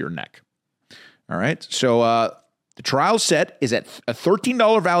kiss your neck. All right. So the trial set is at a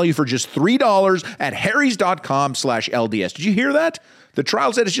 $13 value for just $3 at harrys.com/LDS. Did you hear that? The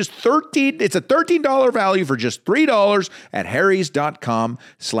trial set is just it's a $13 value for just $3 at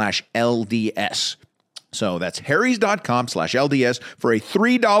harrys.com/LDS. So that's harrys.com/LDS for a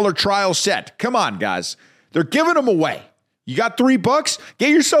 $3 trial set. Come on, guys. They're giving them away. You got $3? Get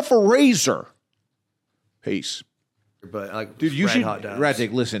yourself a razor. Peace. But Dude, you red should, hot dabs.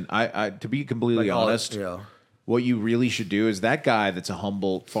 Ratdick, listen, I to be completely honest, what you really should do is that guy that's a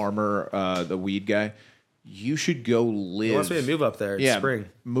Humboldt farmer, the weed guy, you should go live. He wants me to move up there in spring.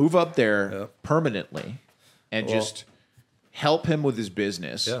 Move up there permanently and just help him with his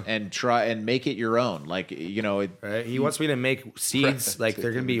business and try and make it your own. Right? He wants me to make seeds, like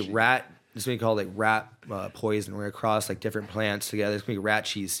they're going to be rat, it's going to be called like rat poison. We're going to cross like different plants together. It's going to be rat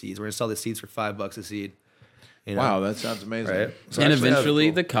cheese seeds. We're going to sell the seeds for $5 a seed. You know? Wow, that sounds amazing. Right? So And actually, that was eventually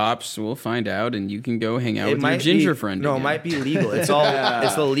cool. the cops will find out, and you can go hang out It with your might ginger be, friend. No, again. it might be legal. It's all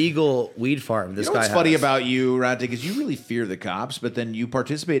it's a legal weed farm. This You know guy what's funny has. about you, Ratdick, is you really fear the cops, but then you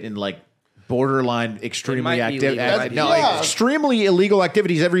participate in like borderline extremely might be active, legal. It might be no, legal. extremely illegal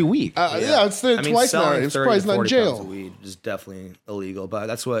activities every week. Yeah, it's I mean, twice now. selling I'm 30 surprised to not in 40 pounds jail. of weed is definitely illegal. But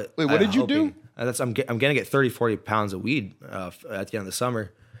that's what. Wait, what did you do? I'm going to get 30, 40 pounds of weed at the end of the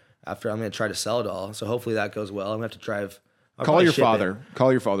summer. After I'm going to try to sell it all. So hopefully that goes well. I'm going to have to drive. I'll Call probably your ship it. father.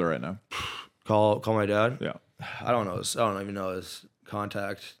 Call your father right now. Call my dad. Yeah. I don't even know his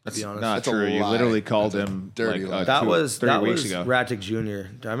contact. To be honest, Not That's a true. You lie. literally called That's a him dirty lie. that 30 weeks was ago. Ratdick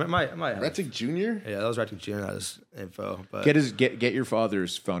Jr. I might have. Ratdick Jr.? Yeah, that was Ratdick Jr. That was info. But Get your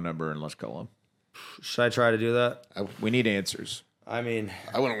father's phone number and let's call him. should I try to do that? We need answers. I mean,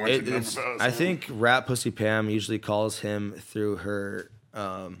 I wouldn't want your number. it's, I think Rat Pussy Pam usually calls him through her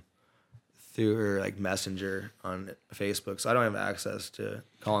like messenger on Facebook. So I don't have access to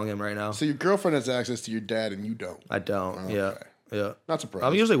calling him right now. So your girlfriend has access to your dad and you don't. I don't. Yeah. Not surprised.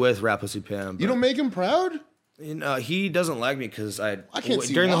 I'm usually with Rat Pussy Pam. You don't make him proud? He doesn't like me because can't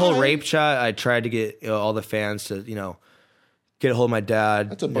see during the whole why. rape chat, I tried to get all the fans to get a hold of my dad.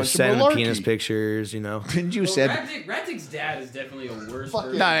 That's a bunch of send him malarkey. penis pictures. Didn't you said? Ratdick's dad is definitely a worse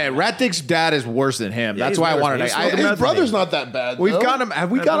person. No, Ratdick's dad is worse than him. Yeah, That's he's why I worse, wanted but to. he's smoking His brother's not that bad, We've though. got him. Have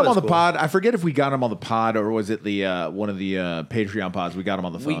we My got him on the brother's pod? I forget if we got him on the pod or was it the one of the Patreon pods. We got him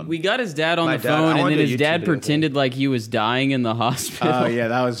on the phone. We got his dad on My the dad- I phone, and wanna then do a his YouTube dad video pretended like he was dying in the hospital. Oh yeah,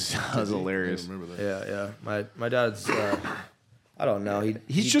 that was hilarious. Yeah. My dad's. I don't know.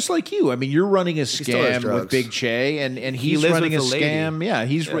 He's just like you. I mean, you're running a still has scam with drugs. Big Che, and he's lives running a with the lady. scam. Yeah,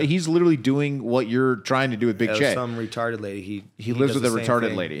 he's literally doing what you're trying to do with Big Che. some retarded lady. He lives does with a the same retarded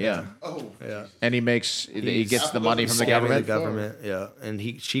thing. lady. Yeah. Yeah. And he gets the money from the Scamming government. Yeah, and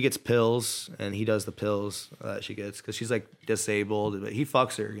she gets pills, and he does the pills that she gets because she's like disabled, but he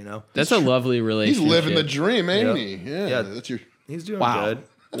fucks her. That's a lovely He's relationship. living the dream, ain't Yeah. he? Yeah. Yeah. That's your. He's doing Wow. good.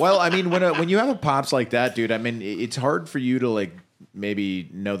 Well, I mean, when you have a pops like that, dude, I mean, it's hard for you to like maybe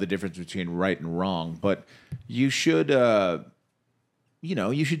know the difference between right and wrong, but you should,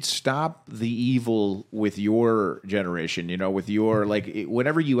 you should stop the evil with your generation. With your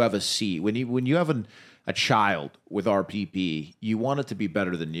whenever you have a seat, when you have a child with RPP, you want it to be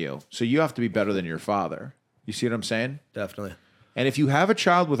better than you, so you have to be better than your father. You see what I'm saying? Definitely. And if you have a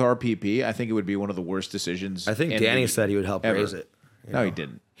child with RPP, I think it would be one of the worst decisions. I think in Danny the- said he would help ever. raise it. No, he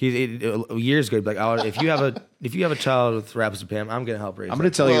didn't. He years ago, he'd be like, if you have a child with Raps and Pam, I'm gonna help raise. I'm it.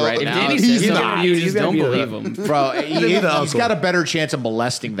 going to tell you right If now. Danny He's says something not. to you, just He's gonna don't be the- believe him. Bro, the he's uncle. got a better chance of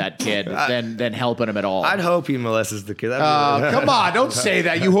molesting that kid than helping him at all. I'd hope he molests the kid. That'd be Come on, don't say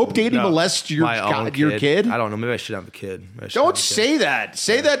that. You hope Danny No, molests your my own your kid? I don't know. Maybe I should have a kid. Don't say that.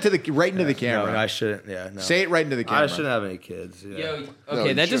 Say that to the right into the camera. No, I shouldn't. Yeah, no. Say it right into the camera. I shouldn't have any kids. Yeah. Yo, No, okay,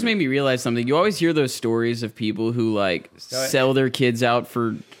 you that just shouldn't. made me realize something. You always hear those stories of people who sell their kids out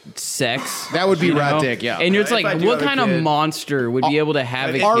for sex. That would be you know? Ratdick, yeah. And it's If I like, do what have a kind of kid- monster would be able to have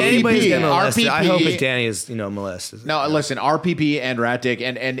a If RPP, kid? anybody's getting molested, I hope RPP. it's Danny is molested. No, listen, RPP and Ratdick,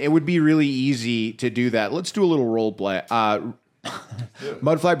 and it would be really easy to do that. Let's do a little role play.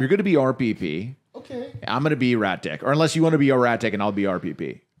 Mudflap, you're going to be RPP. Okay. I'm going to be Ratdick. Or unless you want to be a Ratdick and I'll be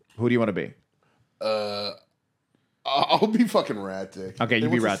RPP. Who do you want to be? I'll be fucking Ratdick. Okay, you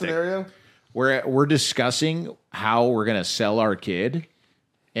Hey, be what's the Ratdick. scenario? We're discussing how we're going to sell our kid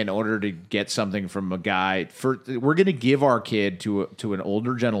in order to get something from a guy. We're going to give our kid to an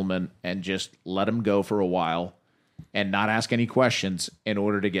older gentleman and just let him go for a while and not ask any questions in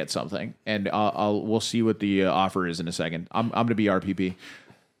order to get something. And we'll see what the offer is in a second. I'm going to be RPP.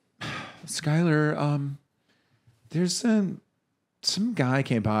 Skylar, there's some guy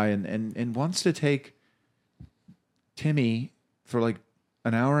came by and wants to take Timmy for like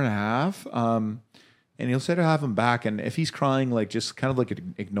an hour and a half. And he'll say to have him back. And if he's crying, just kind of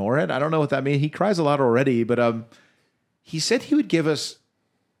ignore it. I don't know what that means. He cries a lot already, but he said he would give us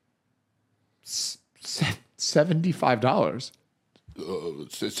 $75.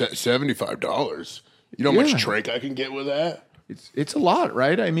 $75. You know how Yeah. much drink I can get with that? It's a lot,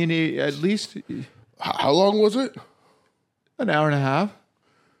 right? I mean, at least How long was it? an hour and a half.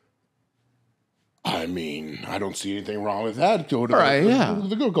 I mean, I don't see anything wrong with that. All right, yeah.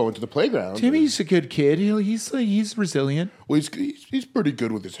 Go into the playground. Timmy's a good kid. He's resilient. Well, he's pretty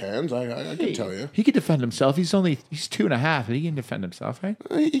good with his hands. I can tell you. He can defend himself. He's 2.5, but he can defend himself, right?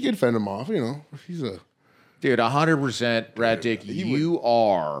 He can fend him off. He's a Dude, 100%, Ratdick. You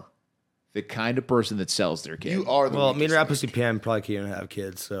are the kind of person that sells their kid. You are the Well, me and weakest Rap Pussy Pam probably can't even have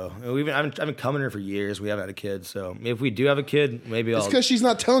kids. So I've been coming here for years. We haven't had a kid. So if we do have a kid, maybe It's I'll. because she's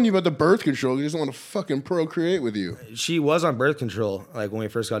not telling you about the birth control. She doesn't want to fucking procreate with you. She was on birth control like when we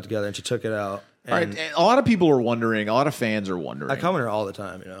first got together, and she took it out. All right, And and a lot of people are wondering. A lot of fans are wondering. I come in here all the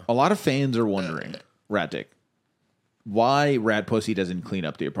time, A lot of fans are wondering, Ratdick, why Rat Pussy doesn't clean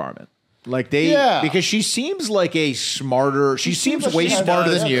up the apartment. Like because she seems like a smarter. She seems like way she has smarter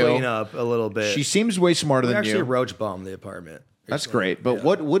to than Clean you. up a little bit. She seems way smarter we than actually you. roach bombed the apartment. That's great. But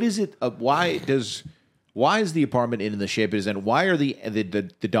what is it? Why is the apartment in the shape it is in? Why are the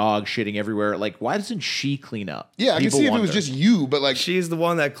dog shitting everywhere? Like, why doesn't she clean up? Yeah, I can People see if it wonder. was just you, but like She's the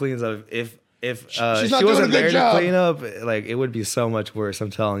one that cleans up. If she's she not doing a wasn't good there job. to clean up, like it would be so much worse. I'm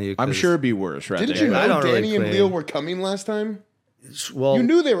telling you. I'm 'cause- sure it'd be worse, right? didn't there. you know I don't really Danny and clean. Leo were coming last time? Well, You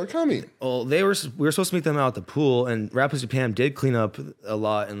knew they were coming. Well, we were supposed to meet them out at the pool, and Rap Pussy Pam did clean up a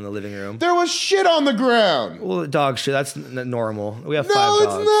lot in the living room. There was shit on the ground. Well, dog shit. That's normal. We have No, 5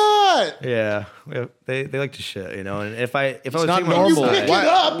 it's dogs. not. Yeah, they like to shit, you know. And if I was not taking my normal. You side- pick Why- it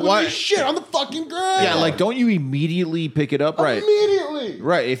up when why- there's shit on the fucking ground. Yeah, like don't you immediately pick it up, right? Immediately.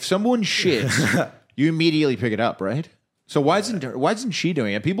 Right. If someone shits, you immediately pick it up, right? So why isn't she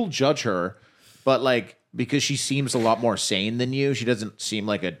doing it? People judge her, but like because she seems a lot more sane than you, she doesn't seem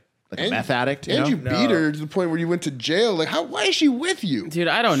like a meth addict. And know? you beat her to the point where you went to jail. Like, why is she with you? Dude,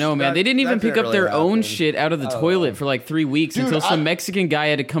 I don't know, man. That- They didn't even that pick didn't up really their own happen. shit out of the toilet for like 3 weeks Dude, until some I- Mexican guy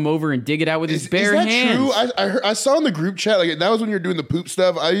had to come over and dig it out with his bare is that hands. true? I saw in the group chat, like, that was when you were doing the poop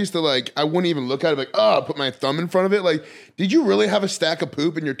stuff. I used to, like, I wouldn't even look at it, like, put my thumb in front of it. Like, did you really have a stack of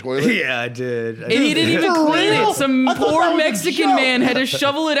poop in your toilet? Yeah, I did. And he didn't even For clean real? it. Some I thought that poor was a Mexican joke. man had to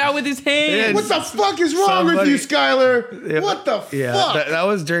shovel it out with his hands. What the fuck is wrong with you, Skylar? What the Yeah, fuck? that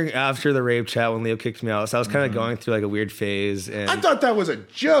was after the rape chat when Leo kicked me out. So I was kind of going through like a weird phase. And I thought that was a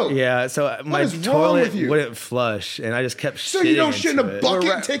joke. yeah, so my is wrong toilet with you? wouldn't flush, and I just kept So shitting you don't shit in a into it. bucket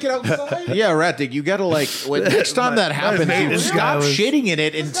and take it outside? Yeah, Ratdick, you gotta like next time that happens, mate, you this stop guy was- shitting in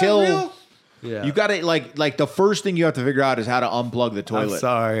it Is that until real? Yeah. you gotta like the first thing you have to figure out is how to unplug the I'm toilet.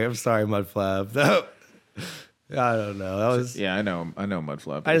 sorry, Mudflap. I don't know. That was. Yeah, I know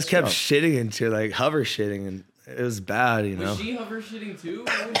Mudflap. I just kept It's shitting into like hover shitting, and it was bad, you know. Was she hover shitting too?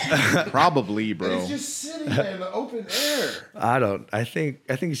 probably, bro. It's just sitting there in the open air. I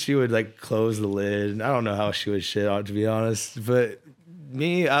think she would like close the lid. I don't know how she would shit on, to be honest. But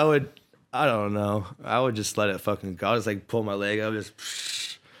me, I don't know. I would just let it fucking go. I just like pull my leg up, just.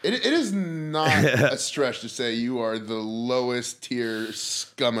 It is not a stretch to say you are the lowest tier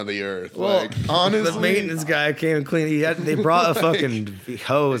scum of the earth. Like, honestly. The maintenance guy came and cleaned. They brought a fucking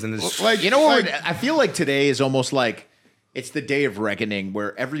hose and it's Like, You know what? like, I feel like today is almost like it's the day of reckoning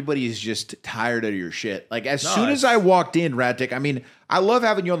where everybody is just tired of your shit. Like as soon as I walked in, Ratdick, I mean, I love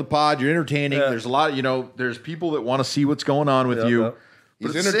having you on the pod. You're entertaining. Yeah. There's a lot, there's people that want to see what's going on with you. yep.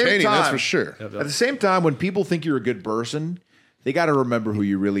 But he's at the same entertaining, that's time- for sure. At the same time, when people think you're a good person, they got to remember who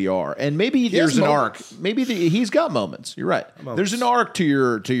you really are. And maybe there's has an moments. arc. Maybe he's got moments. You're right. There's an arc to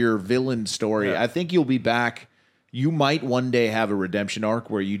your villain story. Yeah. I think you'll be back. You might one day have a redemption arc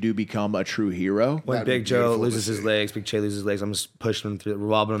where you do become a true hero. when That'd be Big Joe beautiful to loses his see. legs, Big Che loses his legs. I'm just pushing him through,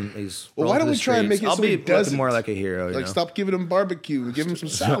 robbing him. He's Well, why rolling don't we through try the and make streets. it so I'll he be doesn't? more like a hero. You Like, know? stop giving him barbecue and give him some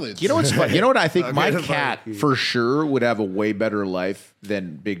salads. You know what's fun? You know what I think? My get a cat barbecue. for sure would have a way better life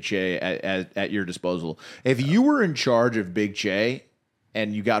than Big Che at your disposal. If you were in charge of Big Che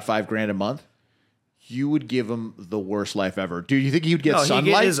and you got $5,000 a month, you would give him the worst life ever. Do you think he would get No, he sunlight?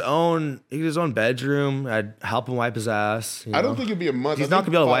 get his own bedroom. I'd help him wipe his ass. you I don't know? think it'd be a month. He's I not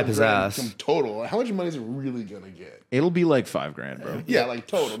think gonna be able to wipe his $5,000 ass. from total. How much money is it really gonna get? It'll be like $5,000, bro. Yeah, like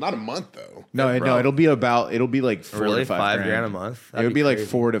total, not a month though. No, bro. it'll be like 4 Really, to 5 $5,000 grand a month. It That'd would be like crazy.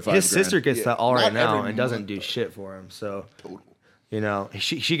 4 to 5. His sister gets Yeah, that all not right now every and doesn't month, do though. shit for him. So Total. you know,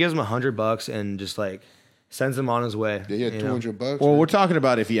 she gives him $100 and just like sends him on his way. Yeah, he had you know? $200. Well, we're talking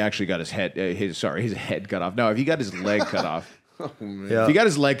about if he actually got his head cut off. No, if he got his leg cut off. Yeah. If he got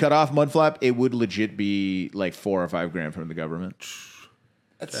his leg cut off, Mudflap, it would legit be like 4 or 5 grand from the government.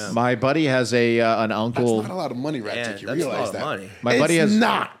 That's My buddy has an uncle. not a lot of money, right? Man, You that's a realize lot of that? money. My buddy it's has.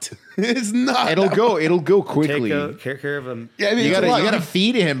 not. It's not. It'll go quickly. Take care of him. Yeah, I mean, You it's a lot. gotta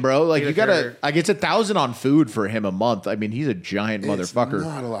feed him, bro. Like Feed you a gotta carrot. like it's $1,000 on food for him a month. I mean, he's a giant It's motherfucker.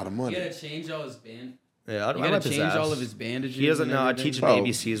 not a lot of You money. gotta change all his band. Yeah, I'd You wipe gotta his change ass. all of his bandages. He doesn't and know. I everything. teach him Bro.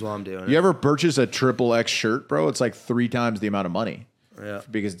 ABCs while I'm doing it. You ever purchase a XXX shirt, bro? It's like 3 times the amount of money.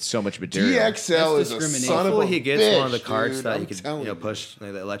 because it's so much material. DXL That's is a discrimination. son of a Hopefully he gets bitch, one of the carts dude. that I'm you could telling you. push,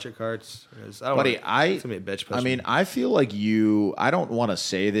 like the electric carts. It's Buddy, it's gonna be a bitch. I mean, I feel like I don't want to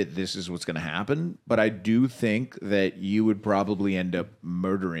say that this is what's going to happen, but I do think that you would probably end up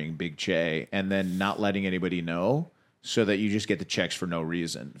murdering Big Che and then not letting anybody know so that you just get the checks for no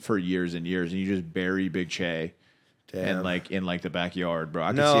reason for years and years and you just bury Big Che and in the backyard, bro.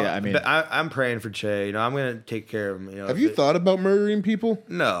 I can see that. I mean, but I'm praying for Che. You know, I'm gonna take care of him. You know, Have you thought about murdering people?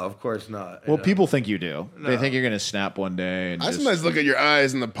 No, of course not. well, people think you do. They think you're going to snap one day and I just, sometimes look at your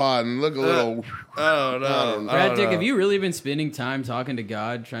eyes in the pod and look a little. Oh no, Ratdick, have you really been spending time talking to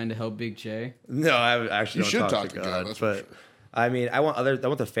God, trying to help Big Che? No, I actually You don't should talk to God, that's for but sure. I mean, I want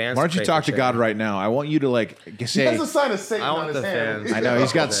the fans. why don't you pray talk for to Che. God right now? I want you to He say. has a sign of Satan I on want his the hand. fans. I know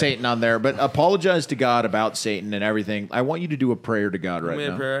he's got Satan on there, but apologize to God about Satan and everything. I want you to do a prayer to God right Give me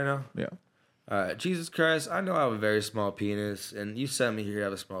now. a prayer right now. Yeah. All right, Jesus Christ, I know I have a very small penis, and you sent me here to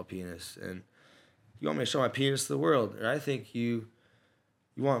have a small penis, and you want me to show my penis to the world, and I think you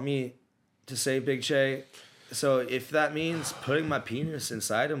want me to save Big Che. So if that means putting my penis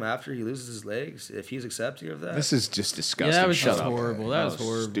inside him after he loses his legs, if he's accepting of that, This is just disgusting. Yeah, that was Shut just up. horrible. That was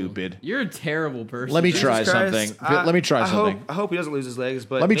horrible. Stupid. You're a terrible person. Let me Jesus try Christ. something. Let me try something. I hope he doesn't lose his legs,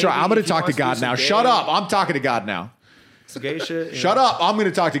 but Let me try. maybe I'm going if to he talk to wants do God some now. gay- Shut up. I'm talking to God now. some gay shit. you Shut know. up. I'm going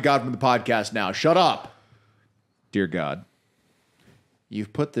to talk to God from the podcast now. Shut up. Dear God,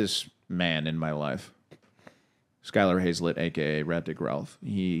 you've put this man in my life, Skylar Hazlett, a.k.a. Ratdick Ralph.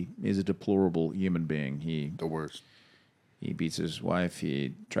 He is a deplorable human being. The worst. He beats his wife.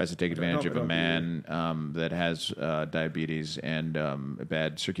 He tries to take advantage of a man that has diabetes and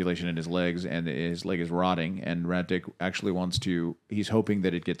bad circulation in his legs, and his leg is rotting. And Ratdick actually he's hoping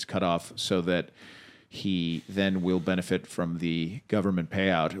that it gets cut off so that he then will benefit from the government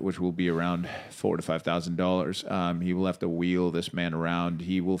payout, which will be around $4,000 to $5,000. He will have to wheel this man around.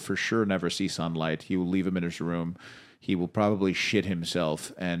 He will for sure never see sunlight. He will leave him in his room. He will probably shit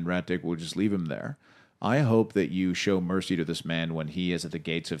himself, and Ratdick will just leave him there. I hope that you show mercy to this man when he is at the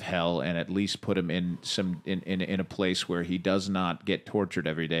gates of hell, and at least put him in a place where he does not get tortured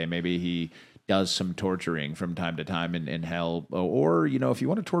every day. Maybe he does some torturing from time to time in hell, or if you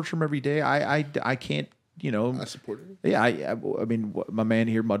want to torture him every day, I can't. I support it. Yeah, I mean, my man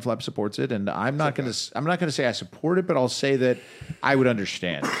here, Mudflap, supports it, and I'm not gonna say I support it, but I'll say that I would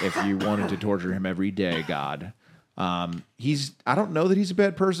understand if you wanted to torture him every day, God. I don't know that he's a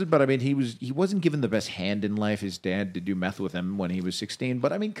bad person, but I mean, he wasn't given the best hand in life. His dad did do meth with him when he was 16,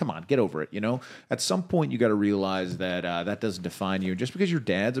 but I mean, come on, get over it. At some point you got to realize that that doesn't define you. Just because your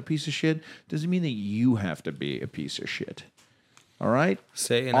dad's a piece of shit doesn't mean that you have to be a piece of shit. All right,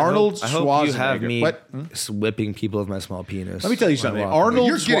 Satan, Arnold I hope Schwarzenegger. you have me What? whipping people with my small penis. Let me tell you When I something. walk. Arnold,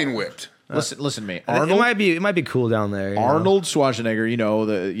 You're getting whipped. listen to me. It might be cool down there. you know? Arnold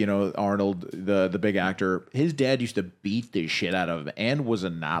Schwarzenegger, Arnold, the big actor. His dad used to beat the shit out of him and was a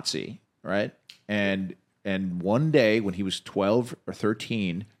Nazi, right? And one day when he was 12 or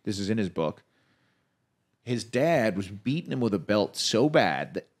 13, this is in his book, his dad was beating him with a belt so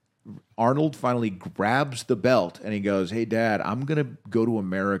bad that Arnold finally grabs the belt and he goes, "Hey, Dad, I'm gonna go to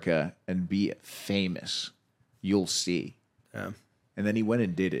America and be famous. You'll see." Yeah. And then he went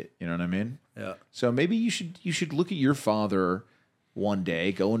and did it. You know what I mean? Yeah. So maybe you should look at your father one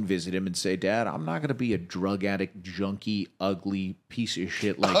day, go and visit him, and say, "Dad, I'm not going to be a drug addict, junkie, ugly piece of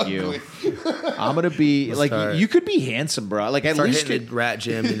shit like you. I'm going to be like you could be handsome, bro. Like at Start least hitting the rat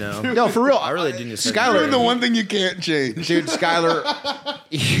gym, no, for real. I really didn't. Skylar, Doing the one thing you can't change. dude, Skylar,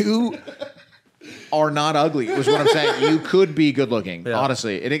 you are not ugly, was what I'm saying. You could be good looking,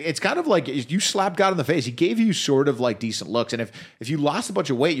 honestly. It's kind of like you slap God in the face. He gave you sort of like decent looks, and if you lost a bunch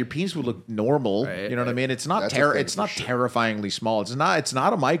of weight, your penis would look normal. Right, you know what I mean? It's not That's a thing it's for not sure. terrifyingly small. It's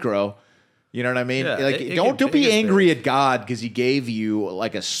not a micro. You know what I mean? Yeah, like it don't gets be big. angry at God because he gave you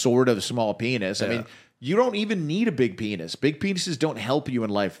like a sort of small penis. I Yeah. mean, you don't even need a big penis. Big penises don't help you in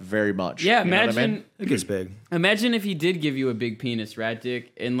life very much. Yeah, You know what I imagine mean? It gets big. imagine if he did give you a big penis, Ratdick,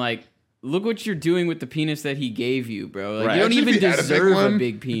 and like look what you're doing with the penis that he gave you, bro. Like Right. you don't Imagine if even he had a big deserve a one.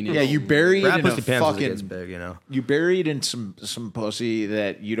 big penis. Yeah, you bury it Rat in a pussy pants as it fucking gets big, you know. you buried in some pussy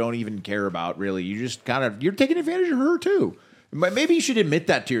that you don't even care about, really. You just you're taking advantage of her too. Maybe you should admit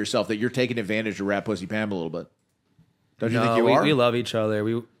that to yourself that you're taking advantage of Rat Pussy Pam a little bit. Don't you think you are? We love each other.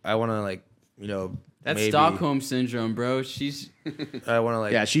 I want to That's maybe. Stockholm syndrome, bro. She's I want to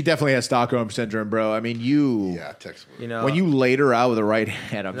like. Yeah, she definitely has Stockholm syndrome, bro. I mean, Yeah, text me. You know, when you laid her out with the right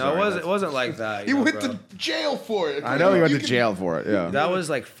hand, I'm No, sorry. it wasn't like that. He you know, went bro. to jail for it. I know he went You to can- jail for it. Yeah. That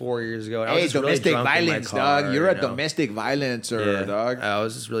was like 4 years ago. and I was Hey, just really domestic drunk in my violence, car, dog. You're a you know? domestic violencer, Yeah, dog. I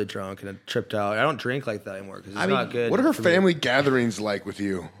was just really drunk and I tripped out. I don't drink like that anymore because it's I mean, not good. What are her for me. family gatherings like with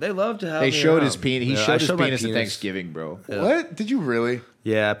you? They love to have. They me showed around. his penis. He Yeah, I showed his my penis at Thanksgiving, bro. What? Did you really?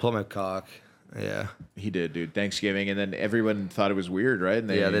 Yeah, I pulled my cock. Yeah, He did, dude. Thanksgiving, and then everyone thought it was weird, right? And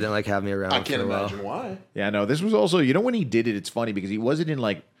they didn't like have me around. I can't for a while. imagine why. Yeah, no. This was also, when he did it, it's funny because he wasn't in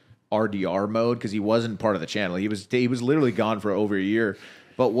like RDR mode because he wasn't part of the channel. He was literally gone for over a year.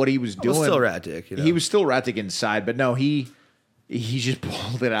 But what he was I doing, was still Ratdick. You know? he was still Ratdick inside. But no, he just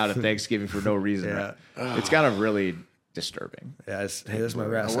pulled it out at Thanksgiving for no reason. Yeah. Right? It's kind of really disturbing. Yeah, hey, this is my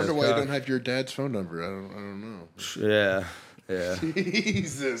rat. I wonder why you don't have your dad's phone number. I don't know. Yeah.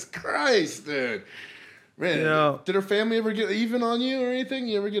 Jesus Christ, dude. Man, You know- did her family ever get even on you or anything?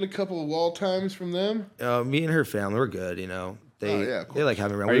 You ever get a couple of wall times from them? Me and her family were good. You know, they Oh, yeah, of they like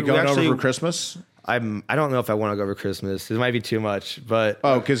having me around. Are you We going actually- over for Christmas? I don't know if I want to go over Christmas. It might be too much, but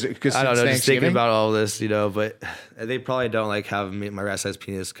Oh, because I don't know. Just Thanksgiving. thinking about all this, you know, but they probably don't like having me, my rat-sized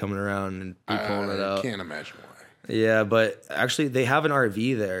penis coming around and be pulling it I out. can't imagine why. Yeah, but actually, they have an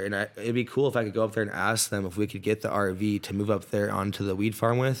RV there, and it'd be cool if I could go up there and ask them if we could get the RV to move up there onto the weed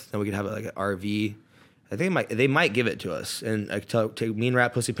farm with, and we could have like an RV. I think they might give it to us, and like take me and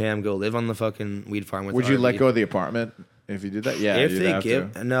Rat Pussy Pam go live on the fucking weed farm with. Would the you RV. let go of the apartment if you did that? Yeah, If you'd they have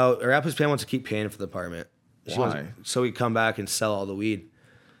give to. no, Rat Pussy Pam wants to keep paying for the apartment. She wants- Why? so we come back and sell all the weed.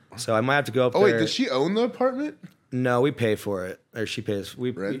 So I might have to go up Oh, there. wait, does she own the apartment? No, we pay for it, or she pays.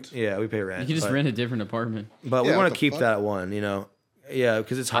 Rent? Yeah, we pay rent. you can just but, rent a different apartment. But we Yeah, want what to the keep fuck? that one, you know. Yeah,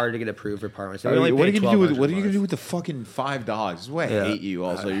 because it's hard to get approved for apartments. We What are only you pay gonna do with $1,200 What are you a gonna do month. with the fucking 5 dogs? This is why I Yeah. hate you.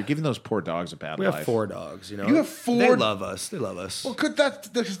 Also, you're giving those poor dogs a bad We life. have 4 dogs, you know. You have 4? They love us. They love us. Well,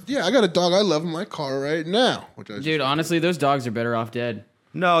 yeah, I got a dog I love in my car right now. Dude, honestly, those dogs are better off dead.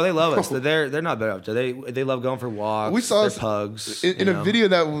 No, they love us. They're not better up to. They love going for walks. We saw They're this pugs in you a know. video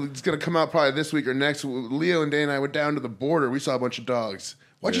that was going to come out probably this week or next. Leo and Dana and I went down to the border. We saw a bunch of dogs.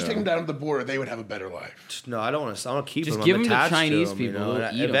 Why'd you take them down to the border? They would have a better life. No, I don't want to. I want to keep Just them. give I'm them to attached Chinese them, people. You know? They'll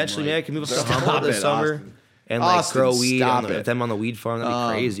And eat 'em, eventually, maybe I can move up to Stop Humboldt this it, summer Austin. and like Austin, grow weed stop with it. them on the weed farm. That'd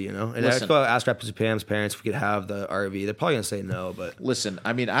be crazy, you know. And listen. I'd go ask Raptors Pam's parents if we could have the RV. They're probably gonna say no, but Listen,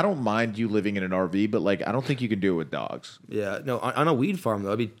 I mean, I don't mind you living in an RV, but like, I don't think you can do it with dogs. yeah, no. On a weed farm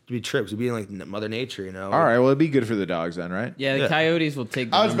though, it'd be trips. It'd be in like Mother Nature, you know. All right, well, it'd be good for the dogs then, right? Yeah, the Yeah. coyotes will take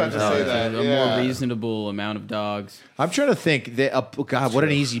the I was about to numbers say down that, to a yeah. more reasonable amount of dogs. I'm trying to think. God, what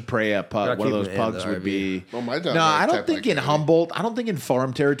an easy prey a pug. Gotta One of keep those them in pugs the would RV. be. Well, my dog No, like I don't type think like in that. Humboldt. I don't think in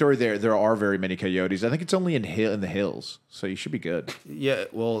farm territory there are very many coyotes. I think it's only in the hills. So you should be good. Yeah,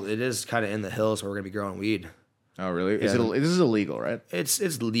 well, it is kind of in the hills, so we're gonna be growing weed. Oh, really? Yeah. This is illegal, right? It's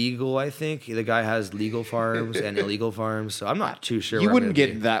legal, I think. The guy has legal farms and illegal farms, so I'm not too sure. You where I'm wouldn't gonna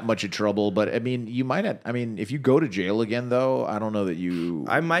get be. that much in trouble, but I mean, you might have. I mean, if you go to jail again, though, I don't know that you.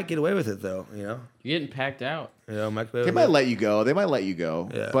 I might get away with it though, you know. You're getting packed out. You know, might get away They with might it. let you go. They might let you go.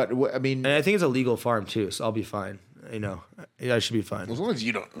 Yeah. But I mean, And I think it's a legal farm too, so I'll be fine. You know, yeah, I should be fine. As long as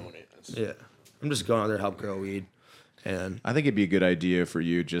you don't own it. Yeah, I'm just going out there to help grow weed, and I think it'd be a good idea for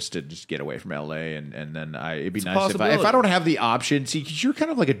you just to get away from LA, and then it'd be It's a nice if I possibility. don't have the option. See, 'cause you're kind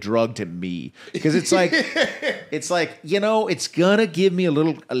of like a drug to me because it's like it's gonna give me a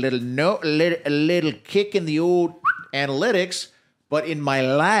little kick in the old analytics. But in my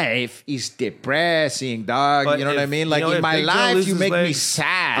life, it's depressing, dog. But You know what I if- mean? you Like know, in if my Big Joe life, you loses make me legs,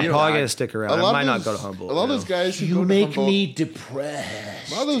 sad. I'm dog. probably gonna stick around. I might not go to Humboldt. A lot of you those know? guys who You go to make Humboldt, me depressed.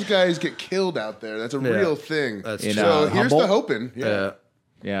 a lot of those guys get killed out there. That's a real thing. That's In, true. So here's Humboldt? the hoping. Yeah. Yeah.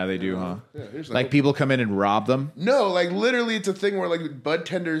 Yeah, they do, huh? Yeah, here's the Like hope. people come in and rob them. No, like literally, it's a thing where like bud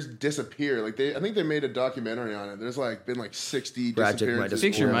tenders disappear. Like I think they made a documentary on it. There's like been like 60 Ratdick might disappearances just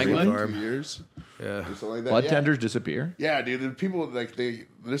Fix your over mic, the bud. last 2 years. Yeah. Or something like that. Blood yeah. tenders disappear. Yeah, dude. The people like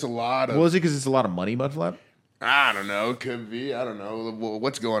there's a lot of. Well, is it because it's a lot of money, Mudflap? I don't know. Could be. I don't know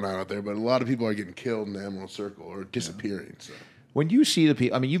what's going on out there, but a lot of people are getting killed in the Emerald Circle or disappearing. So When you see the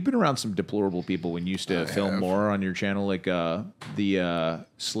people, I mean, you've been around some deplorable people when you used to film more on your channel, like the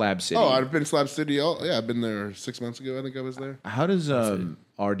Slab City. oh, I've been Slab City. I've been there 6 months ago. I think I was there. How does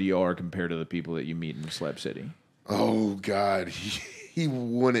RDR compare to the people that you meet in Slab City? Oh God, he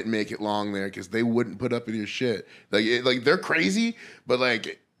wouldn't make it long there because they wouldn't put up with your shit. Like they're crazy, but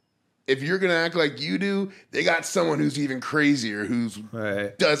like if you're gonna act like you do, they got someone who's even crazier who's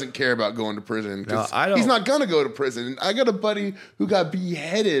doesn't care about going to prison. No, I don't. He's not gonna go to prison. I got a buddy who got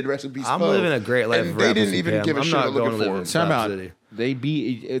beheaded. Rest in peace. I'm Poe, living a great life. and they didn't even give a I'm shit not about looking going to for live him. in Slab Time out. City. They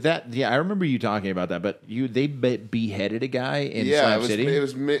be that. Yeah, I remember you talking about that. But they beheaded a guy in Yeah, Slab City. it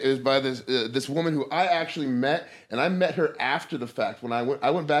was by this woman who I actually met, and I met her after the fact. When I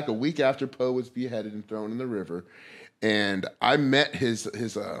went back a week after Poe was beheaded and thrown in the river, and I met his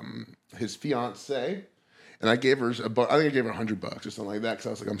fiance, and I gave her I think I gave her $100 or something like that because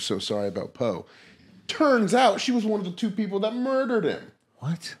I was like, I'm so sorry about Poe. Turns out she was one of the 2 people that murdered him.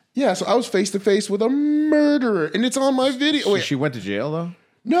 What? Yeah, so I was face to face with a murderer, and it's on my video. So she went to jail though.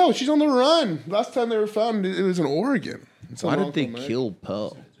 No, she's on the run. Last time they were found, it was in Oregon. Why did they kill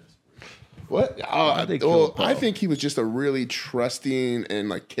Poe? What? Why'd they kill Poe? I think he was just a really trusting and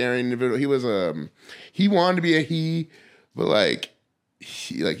like caring individual. He was he wanted to be a he, but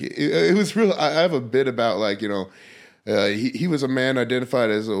it was real. I have a bit about he was a man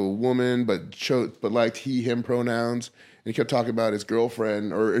identified as a woman, but liked he/him pronouns. And he kept talking about his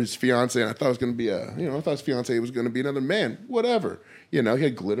girlfriend or his fiance, and I thought it was going to be I thought his fiance was going to be another man. Whatever, he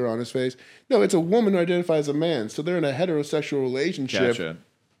had glitter on his face. No, it's a woman who identifies as a man, so they're in a heterosexual relationship. Gotcha.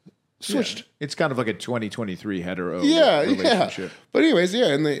 Switched. Yeah. It's kind of like a 2023 hetero Yeah. relationship. But anyways, yeah,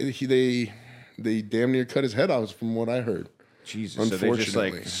 and they damn near cut his head off, from what I heard. Jesus, so they just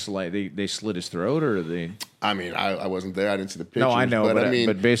they slit his throat, or they? I mean, I wasn't there. I didn't see the pictures. No, I know, but I mean,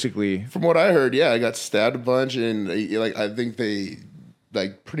 but basically, from what I heard, yeah, I got stabbed a bunch, and I think they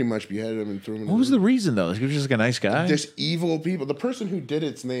pretty much beheaded him and threw him. What was the reason though? He was just like a nice guy. There's evil people. The person who did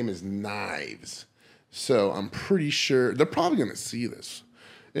its name is Knives, so I'm pretty sure they're probably gonna see this,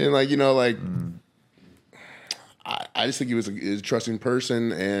 and I just think he was a trusting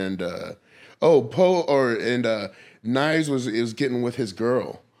person, and Knives was getting with his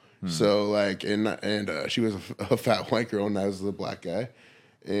girl. So she was a fat white girl, and Knives was a black guy,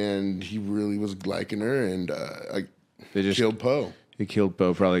 and he really was liking her, and they just killed Poe. He killed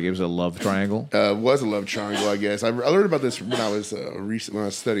Poe. Probably gives a love triangle. Was a love triangle, I guess. I learned about this when I was when I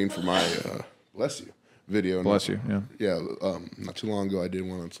was studying for my bless you video. Bless you. Yeah. Yeah. Not too long ago, I did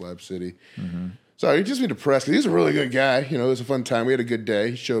one on Slab City. Sorry, he just made depressed. He's a really good guy. It was a fun time. We had a good day.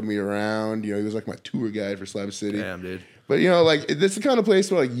 He showed me around. He was like my tour guide for Slab City. Damn, dude. But this is the kind of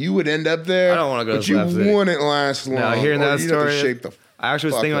place where you would end up there. I don't want to go to Slab City. But you wouldn't last long. Now, hearing that story, I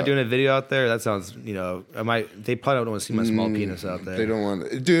actually was thinking about doing a video out there. That sounds, they probably don't want to see my small penis out there. They don't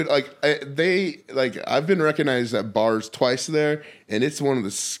want, dude. I've been recognized at bars twice there, and it's one of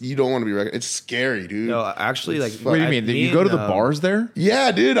the you don't want to be recognized. It's scary, dude. No, actually, what do you mean? You go to the bars there?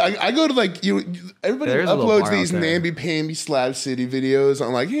 Yeah, dude. I go to everybody There's a little uploads bar these out there. namby-pamby Slab City videos.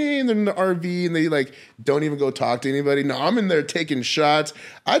 I'm like, hey, and they're in the RV, and they don't even go talk to anybody. No, I'm in there taking shots.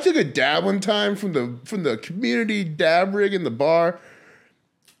 I took a dab one time from the community dab rig in the bar.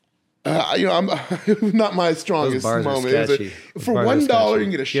 I'm not my strongest bars are moment. sketchy. For $1, you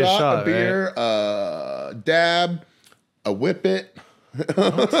can get a shot, a beer, dab, a whippet,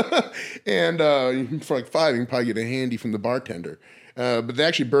 and for $5, you can probably get a handy from the bartender. But they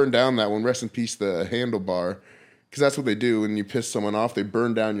actually burned down that one. Rest in peace, the handlebar, because that's what they do when you piss someone off. They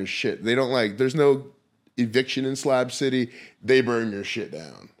burn down your shit. They don't there's no eviction in Slab City. They burn your shit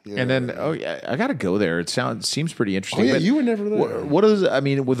down. And then, I got to go there. It seems pretty interesting. Oh, yeah, but you were never there. What is? I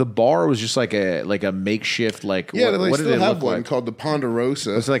mean, with the bar, it was just like a makeshift. Yeah, what they did still it have look one like? called the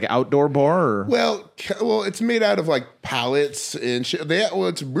Ponderosa. Was it like an outdoor bar? Or? Well, it's made out of pallets and shit.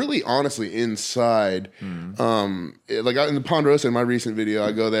 It's really honestly inside. In the Ponderosa, in my recent video,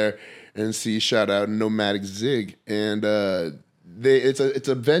 I go there and see shout out Nomadic Zig, and it's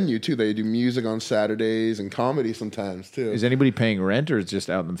a venue too. They do music on Saturdays and comedy sometimes too. Is anybody paying rent, or it's just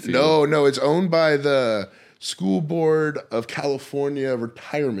out in the field? No, it's owned by the School Board of California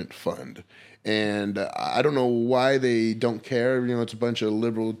Retirement Fund. And I don't know why they don't care. It's a bunch of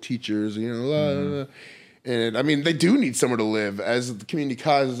liberal teachers, And I mean, they do need somewhere to live. As the community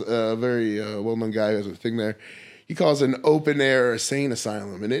cause, a very well-known guy who has a thing there, he calls it an open air sane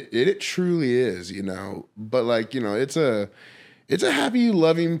asylum, and it truly is, But it's a happy,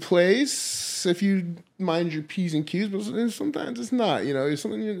 loving place if you mind your P's and Q's, but sometimes it's not.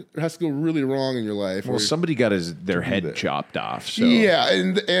 Something has to go really wrong in your life. Well, somebody got their head chopped off. So. Yeah,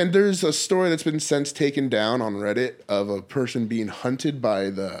 and there's a story that's been since taken down on Reddit of a person being hunted by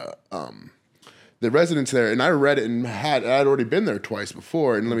the residents there, and I read it and I'd already been there twice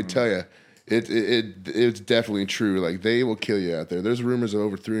before, and let me tell you, it's definitely true. They will kill you out there. There's rumors of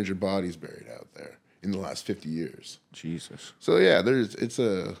over 300 bodies buried out there in the last 50 years. Jesus. So yeah, there's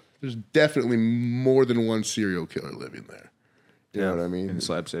definitely more than one serial killer living there. You know what I mean? In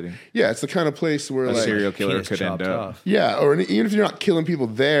Slab City. Yeah, it's the kind of place where A like serial killer penis could end chopped up. off. yeah, or even if you're not killing people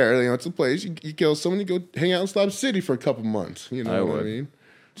there, you know, it's a place you kill someone, you go hang out in Slab City for a couple months. You know what I mean?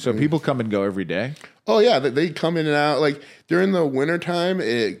 So people come and go every day? Oh yeah, they come in and out. Like during the wintertime,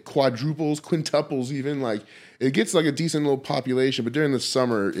 it quadruples, quintuples even. Like it gets like a decent little population, but during the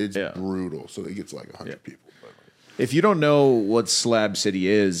summer, it's brutal. So it gets like 100 people. If you don't know what Slab City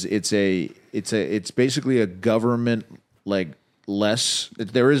is, it's basically a government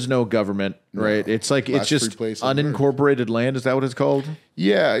there is no government, right? It's like it's just unincorporated land. Is that what it's called?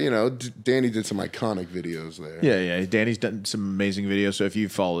 Yeah, you know, Danny did some iconic videos there. Yeah. Danny's done some amazing videos. So if you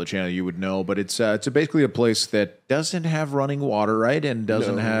follow the channel, you would know. But it's basically a place that doesn't have running water, right, and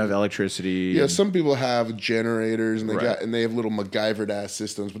doesn't have electricity. Yeah, some people have generators and they have little MacGyvered ass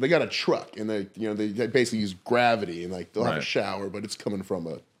systems, but they got a truck and they basically use gravity and like they'll have a shower, but it's coming from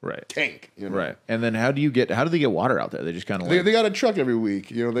a tank. You know? Right. And then how do they get water out there? They just kind of they got a truck every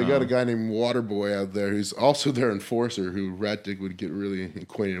week. You know, they got a guy named Waterboy out there who's also their enforcer who Ratdick would get really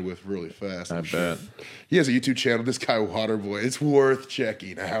acquainted with really fast. I bet. He has a YouTube channel, this guy Waterboy. It's worth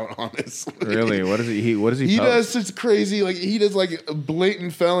checking out, honestly. Really? What does he He post? does such crazy, like he does like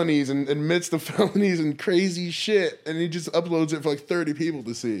blatant felonies and admits the felonies and crazy shit, and he just uploads it for like 30 people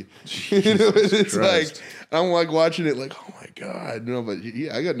to see. You know, it's Christ. like I'm like watching it like, oh my god, no, but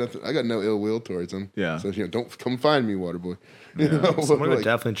yeah, I got nothing. I got no ill will towards him. Yeah. So don't come find me, Waterboy. You know, Someone would like,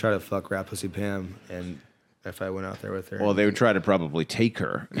 definitely try to fuck Rat Pussy Pam, and if I went out there with her. Well, they would try to probably take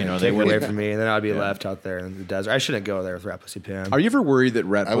her. You know, take they her away would. from me, and then I'd be left out there in the desert. I shouldn't go there with Rat Pussy Pam. Are you ever worried that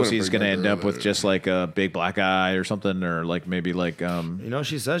Rat I wouldn't Pussy is bring going to my end girl up with there. just like a big black eye or something, or like maybe like You know,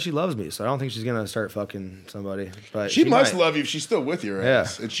 she says she loves me, so I don't think she's gonna start fucking somebody. But she must might. love you if she's still with your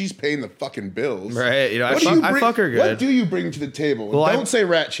ass, and she's paying the fucking bills. Right? You know, What do I fuck her good. What do you bring to the table? Well, Don't say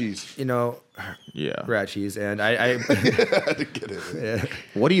rat cheese. You know, yeah. rat cheese, and I To get it.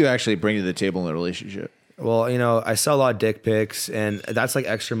 What do you actually bring to the table in a relationship? well, you know, I sell a lot of dick pics, and that's like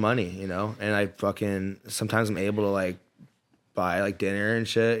extra money, you know. And I fucking sometimes I'm able to like buy like dinner and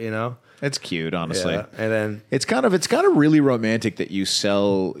shit, you know. It's cute, honestly. Yeah. And then It's kind of really romantic that you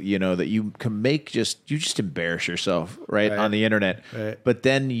sell, you know, that you can make you just embarrass yourself, right, on the internet. Right. But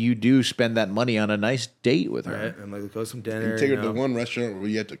then you do spend that money on a nice date with her. right, I'm like go some dinner. You take her you to know? one restaurant where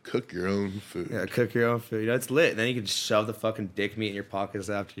you have to cook your own food. Yeah, cook your own food. You know, it's lit. And then you can shove the fucking dick meat in your pockets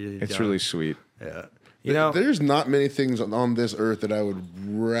after you're It's done. really sweet. Yeah. You know, There's not many things on this earth that I would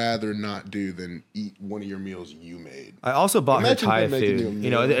rather not do than eat one of your meals you made. I also bought Imagine her Thai them making food. you a You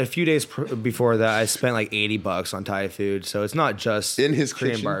know, meal. a few days before that, I spent like $80 on Thai food. So it's not just In his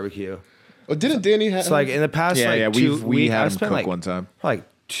Korean kitchen? barbecue. Oh, didn't Danny have? It's like in the past, Yeah, like yeah, we I had him spent cook like one time. like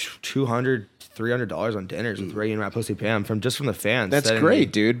 $200, $300 on dinners with Ray and Rat Pussy Pam from the fans. That's sending great, me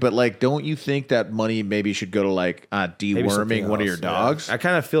dude. But like, don't you think that money maybe should go to like maybe deworming something one of your else, yeah. dogs? I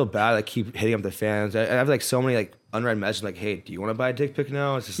kind of feel bad. I keep hitting up the fans. I have like so many like unread messages like, "Hey, do you want to buy a dick pic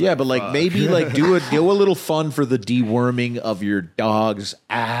now?" It's just Yeah, but like fuck. maybe like do a little fun for the deworming of your dog's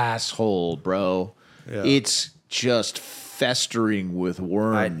asshole, bro. Yeah. It's just festering with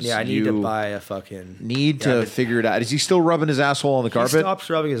worms. I need You to buy a fucking. Need to figure it out. Is he still rubbing his asshole on the He carpet? stops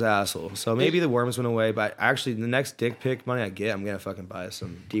rubbing his asshole, so maybe the worms went away. But actually, the next dick pic money I get, I'm gonna fucking buy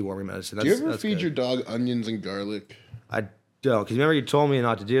some deworming medicine. do you ever that's feed good. your dog onions and garlic? I don't, because remember you told me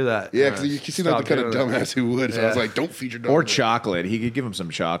not to do that. Yeah, because you seem like the kind of doing that. dumbass who would. So I was Yeah. like, don't feed your dog. Or that. chocolate. He could give him some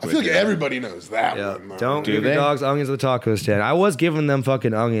I chocolate. feel like dude. everybody knows that Yeah, one. though. don't Do give they? your dogs onions at the taco stand. I was giving them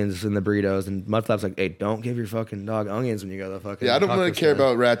fucking onions in the burritos, and Mudflap's like, "Hey, don't give your fucking dog onions when you go to the fucking." Yeah, I don't taco really care stand."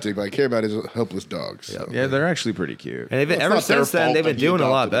 about Ratdick, but I care about his helpless dogs. So. Yeah, they're actually pretty cute. And they've been, Well, it's ever not their since then, fault they've been that he doing a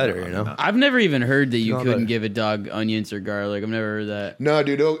lot adopted better. them. You know. I've never even heard that you No, couldn't but- give a dog onions or garlic. I've never heard that. No,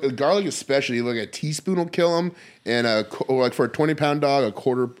 dude, garlic especially. Like a teaspoon will kill him, and or like for a 20-pound dog, a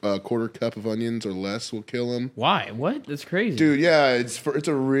quarter cup of onions or less will kill him. Why? What? That's crazy. Dude, yeah, it's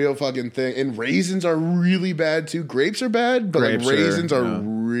a real fucking thing. And raisins are really bad too. Grapes are bad, but Grapes like raisins are, are yeah.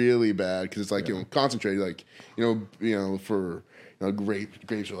 really bad because it's like concentrated. Like for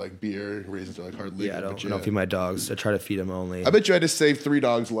grapes are like beer, raisins are like hard liquor. Yeah, I but don't feed my dogs. I try to feed them only. I bet you I just saved 3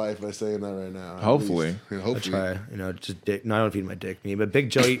 dogs' life by saying that right now. At Hopefully. least. Yeah, I hopefully. try, just dick. No, I don't feed my dick meat. But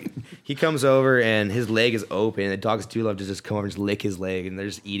Big Joe, he comes over and his leg is open. And the dogs do love to just come over and just lick his leg, and they're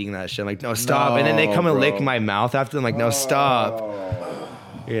just eating that shit. I'm like, no, stop. And then they come and bro. lick my mouth after. I'm like, no, stop.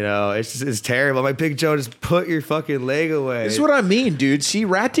 You know, it's terrible. I'm like, Big Joe, just put your fucking leg away. This is what I mean, dude. See,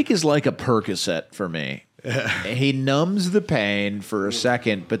 Ratdick is like a Percocet for me. He numbs the pain for a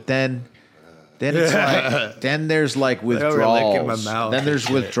second, but then it's like then there's like over licking withdrawals. my mouth. Then there's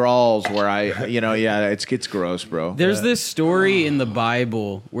withdrawals where it gets gross, bro. There's this story in the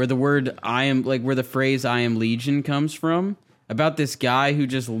Bible where the word where the phrase "I am Legion" comes from. about this guy who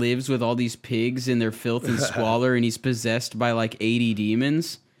just lives with all these pigs in their filth and squalor, and he's possessed by like 80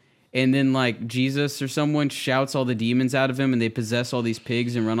 demons. And then like Jesus or someone shouts all the demons out of him, and they possess all these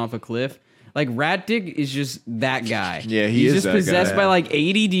pigs and run off a cliff. Like Ratdick is just that guy. Yeah, he's is just that possessed guy. by like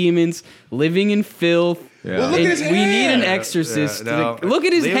 80 demons, living in filth. Yeah. Well, look And at his we need an hand. exorcist. no. Look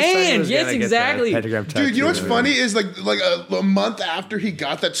at his Liam said he hand. was Yes, gonna get the exactly. pentagram Dude, you know what's tattoo. funny is like a month after he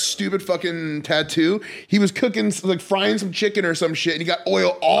got that stupid fucking tattoo, he was cooking like frying some chicken or some shit, and he got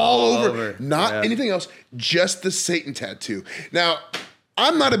oil all over. Not Yeah. anything else, just the Satan tattoo. Now,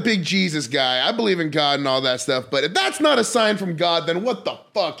 I'm not a big Jesus guy. I believe in God and all that stuff, but if that's not a sign from God, then what the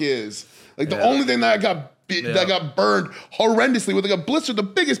fuck is? Like the only thing that got burned horrendously with like a blister, the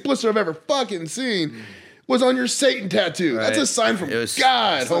biggest blister I've ever fucking seen, was on your Satan tattoo. That's a sign from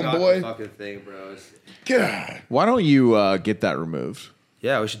God, homeboy. Fucking thing, bro. God. Why don't you get that removed?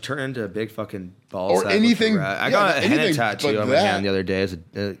 Yeah, we should turn it into a big fucking ball Or sack anything- with a rat. I yeah, got a henna anything tattoo but on my that. hand the other day as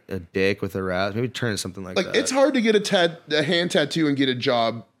a dick with a rat. Maybe turn it something like Like that. it's hard to get a hand tattoo and get a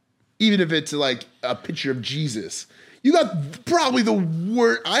job, even if it's like a picture of Jesus. You got probably the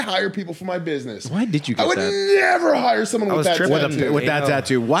worst. I hire people for my business. Why did you get I would that? never hire someone with was that tripping tattoo. With that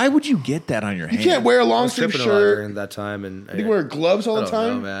tattoo, why would you get that on your hand? You can't wear a I long was sleeve tripping a lot shirt. during that time, and You wear gloves all I the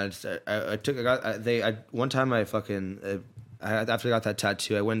don't know, time. man. One time I fucking after I got that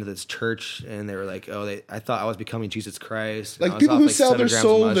tattoo, I went to this church and they were like, I thought I was becoming Jesus Christ. And I Like was people off, who sell 7 their grams of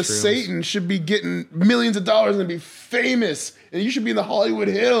soul to mushrooms. Satan should be getting millions of dollars and be famous, and you should be in the Hollywood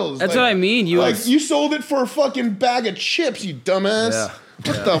Hills. That's Like- what I mean. you sold it for a fucking bag of chips, you dumbass. Yeah.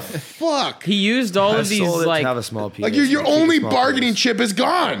 What the fuck? He used all I of these sold it like to have a small piece. Like your Keep a only small bargaining piece. chip is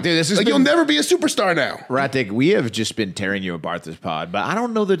gone. Dude, this has like been- you'll never be a superstar now. Ratdick, we have just been tearing you apart this pod, but I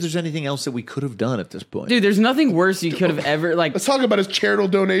don't know that there's anything else that we could have done at this point. dude. There's nothing worse you could have ever like. Let's talk about his charitable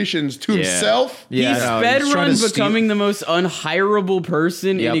donations to himself. He I know. sped He's trying run to steal- becoming the most unhirable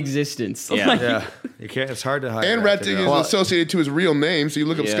person Yep. in existence. Yeah. Like, Yeah, you can't. It's hard to hide. And that, Ratdick you is know? associated to his real name, so you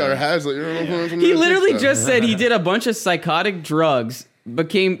look up Yeah. Skylar Haslett. He literally just said he did a bunch of psychotic drugs,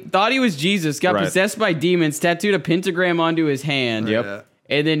 thought he was Jesus, got Right. possessed by demons, tattooed a pentagram onto his hand. Yep. Yeah.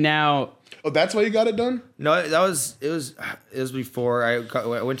 And then now, Oh, that's why you got it done? No, it was before I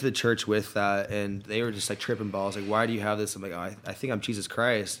went to the church with that, and they were just like tripping balls. Like, why do you have this? I'm like, I think I'm Jesus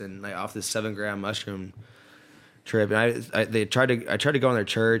Christ, and like off this 7-gram mushroom trip. And I tried to go in their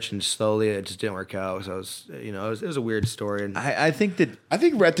church, and slowly it just didn't work out. So it was a weird story. And I think that I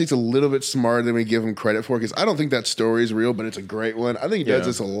think Ratdick's a little bit smarter than we give him credit for, because I don't think that story is real, but it's a great one. I think he does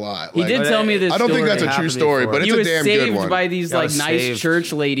this a lot. he did tell me this I don't think story. that's a true happened story, before. but it's He a was damn good saved one. by these Yeah, I like was nice saved.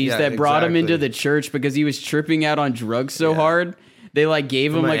 church ladies Yeah, that brought him into exactly. the church because he was tripping out on drugs so hard. They like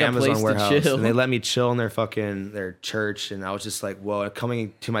gave him my like a Amazon place warehouse, to chill. and they let me chill in their church, and I was just like, whoa,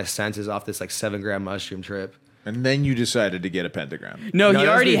 coming to my senses off this like 7-gram mushroom trip. and then you decided to get a pentagram. No, No, he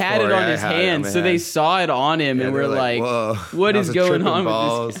that was already had before. it on Yeah, I his had it on hand, my so they hand. saw it on him, and they we're like, whoa. "What I is was going tripping on with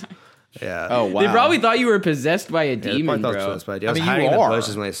balls. this guy?" Yeah. Oh wow! They probably thought you were possessed by a Yeah, they demon, probably thought bro. it was by a demon. I I was mean, hiding you in the are.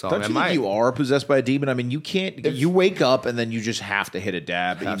 bushes when they saw Don't me. you think you are possessed by a demon? I mean, you can't. You wake up and then you just have to hit a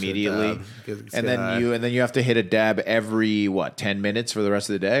dab Have to immediately, dab. Get and then high. you have to hit a dab every 10 minutes for the rest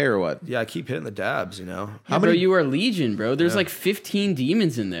of the day or what? Yeah, I keep hitting the dabs, you know. How bro, you are Legion, bro. There's like 15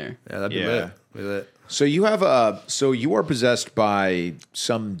 demons in there. Yeah, that'd be Yeah. lit. Be lit. So you have you are possessed by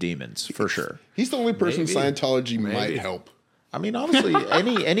some demons for sure. He's the only person Maybe. Scientology might help. I mean, honestly,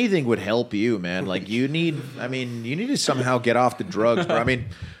 anything would help you, man. Like you need to somehow get off the drugs, bro. I mean,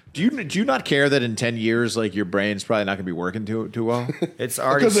 do you not care that in 10 years, like your brain's probably not going to be working too well? It's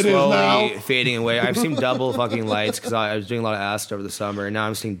already Because it is slowly now. fading away. I've seen double fucking lights because I was doing a lot of acid over the summer, and now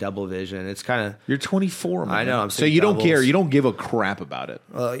I'm seeing double vision. It's kind of, You're 24, man. I know, I'm so seeing you don't doubles. care. You don't give a crap about it.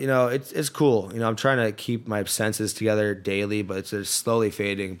 it's cool. You know, I'm trying to keep my senses together daily, but it's slowly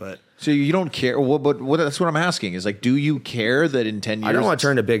fading. But So you don't care. But that's what I'm asking is like, do you care that in 10 years? I don't want to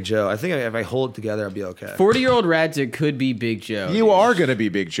turn to Big Joe. I think if I hold it together, I'll be okay. 40-year-old Ratdick could be Big Joe. You are going to be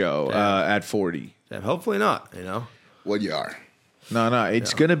Big Joe at 40. Yeah, hopefully not. You know, What you are. No,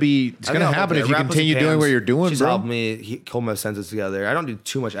 it's going to be. It's I going to think I'll happen help if it. you Rap with continue Pam's- doing what you're doing, She's bro. helped me hold my senses together. I don't do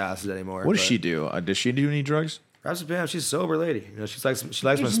too much acid anymore. What does but- she do? Does she do any drugs? Raps with Pam, she's a sober lady. You know, she likes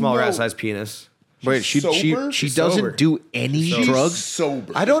my small rat sized penis. Wait, she sober? she She's doesn't sober. do any She's drugs.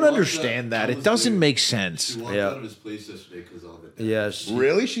 sober. I don't She walked understand out- that. It doesn't make sense. She walked Yeah. out of his place yesterday because all of it. Yeah, she,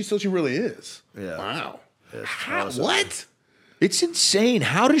 Really? She really is. Yeah. Wow. yeah, How, what? It's insane.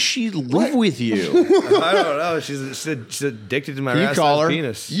 How does she live with you? I don't know. She's addicted to my Can you rat call her? sized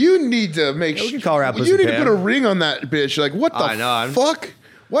penis. You need to make we can call her out You need Pussy to Pam. put a ring on that bitch. Like, what the I know, I'm- fuck?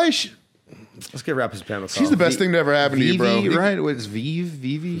 Why is she? Let's give Rapper's Pam a call. She's the best thing to ever happen to you, bro. Vivi, right? It was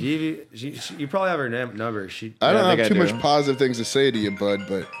Vivi. You probably have her number. I don't think have I too do. much positive things to say to you, bud,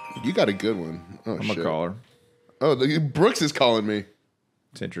 but you got a good one. Oh, I'm shit. a caller. Oh, Brooks is calling me.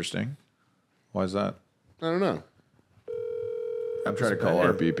 It's interesting. Why is that? I don't know. I'm trying to call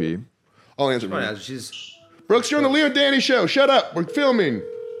our BP. I'll answer. Yeah, Me. she's Brooks, you're on the Leo and Danny show. Shut up. We're filming.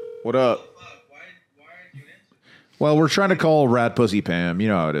 What up? Well, we're trying to call Rat Pussy Pam. You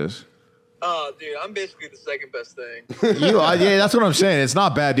know how it is. Oh, dude, I'm basically the second best thing. Yeah, that's what I'm saying. It's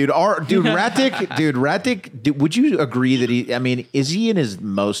not bad, dude. Ratdick, would you agree that is he in his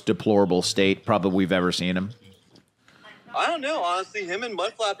most deplorable state probably we've ever seen him? I don't know. Honestly, him and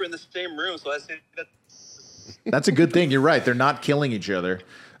Mudflap are in the same room, so I say that. That's a good thing. You're right. They're not killing each other.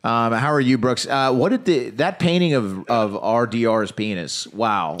 How are you, Brooks? What did that painting of RDR's penis?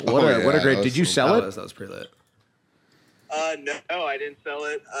 Wow. What a great. Did you sell it? That was pretty lit. No, I didn't sell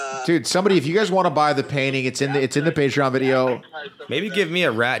it. Dude, somebody, if you guys want to buy the painting, it's in the Patreon video. Maybe give me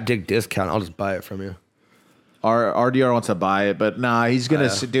a Ratdick discount. I'll just buy it from you. Our RDR wants to buy it, but nah, he's gonna.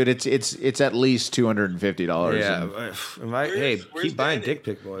 Dude, it's at least $250. Yeah. Hey, keep buying dick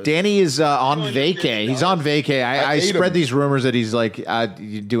pic, boys. Danny is on vacay. He's on vacay. I ate spread him. these rumors that he's like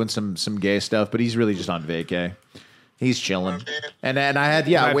doing some gay stuff, but he's really just on vacay. He's chilling. And I had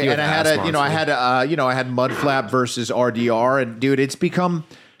Might be with I had ass I had Mudflap versus RDR, and dude, it's become.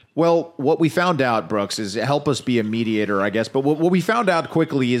 Well, what we found out, Brooks, is help us be a mediator, I guess. But what we found out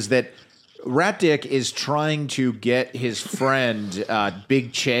quickly is that Ratdick is trying to get his friend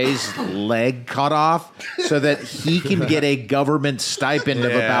Big Che's leg cut off so that he can get a government stipend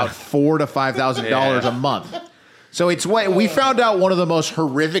of about $4,000 to $5,000 a month. So it's what we found out one of the most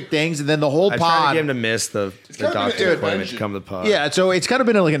horrific things, and then the whole I pod. tried to get him to miss the doctor appointment to come to the pod. Yeah, so it's kind of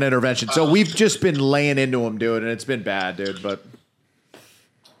been like an intervention. So we've just been laying into him, dude, and it's been bad, dude. But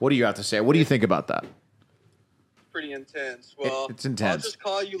what do you have to say? What do you think about that? Pretty intense. Well, It's intense. I'll just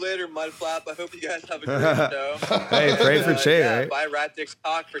call you later, Mudflap. I hope you guys have a great show. Hey, pray for Che, right? Buy Ratdick's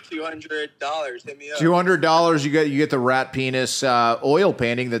cock for $200. Hit me up. $200, you get the rat penis oil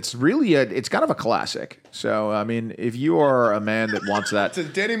painting. That's really it's kind of a classic. So I mean, if you are a man that wants that, It's a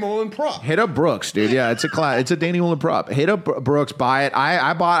Danny Mullen prop. hit up Brooks, dude. Yeah, it's a Danny Mullen prop. Hit up Brooks, buy it.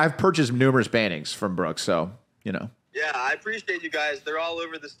 I've purchased numerous paintings from Brooks, so you know. Yeah, I appreciate you guys. They're all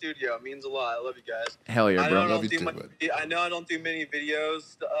over the studio. It means a lot. I love you guys. Hell yeah, I bro. know I Love don't you do too, much, bud. I know I don't do many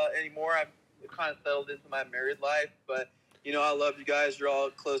videos anymore. I've kind of settled into my married life, but you know I love you guys. You're all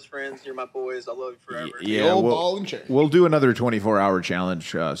close friends. You're my boys. I love you forever. Yeah, The old ball and chain. we'll do another 24-hour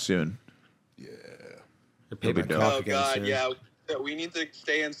challenge soon. Pay my dope. cough Oh again God, soon. yeah. We need to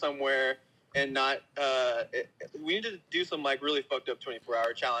stay in somewhere and not. We need to do some like really fucked up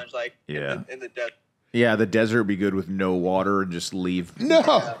 24-hour challenge, like Yeah. in the desert. Yeah, the desert would be good with no water and just leave. No.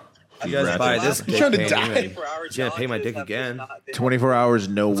 You guys buy this You're dick trying to painting, die. and he's gonna pay my dick again. 24 hours,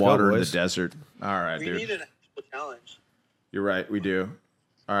 no Let's go, water in the boys. desert. All right, We dude. need an actual challenge. You're right. We do.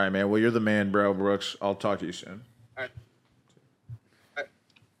 All right, man. Well, you're the man, bro, Brooks. I'll talk to you soon. All right.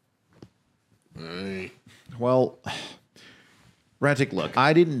 Hey. Well, Ratdick, look,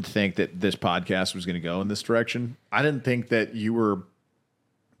 I didn't think that this podcast was going to go in this direction. I didn't think that you were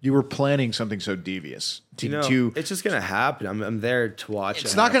planning something so devious. It's just gonna happen. I'm there to watch.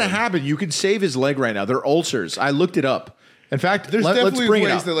 It's not going to happen. You can save his leg right now. They're ulcers. I looked it up. In fact, There's let's definitely bring it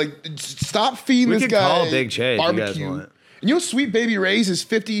ways up. that like stop feeding We this could guy call Big Che if you guys barbecue. want. And you know, Sweet Baby Ray's is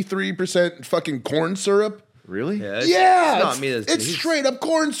 53% fucking corn syrup. Really? Yeah, it's not me. It's straight up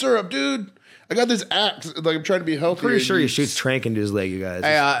corn syrup, dude. I got this app. Like I'm trying to be healthy. Pretty sure he shoots trank into his leg, you guys.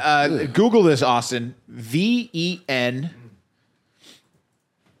 Hey, Google this, Austin.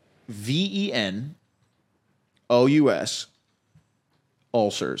 VENOUS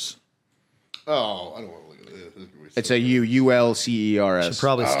ulcers. Oh, I don't want to look at this. It's a ULCERS. Should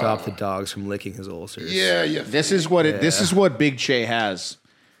probably stop the dogs from licking his ulcers. Yeah. This is what Big Che has.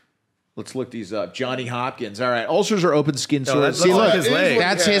 Let's look these up. Johnny Hopkins. All right, ulcers are open skin that sores. looks See, like look, his leg.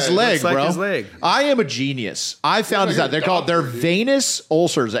 that's his Looks leg, like bro. his leg. I am a genius. I found this out. They're venous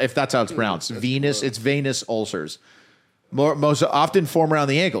ulcers, if that's how it's pronounced. Venous. It's venous ulcers. Most often form around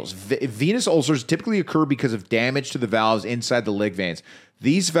the ankles. Venous ulcers typically occur because of damage to the valves inside the leg veins.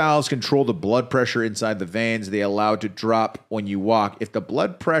 These valves control the blood pressure inside the veins. They allow it to drop when you walk. If the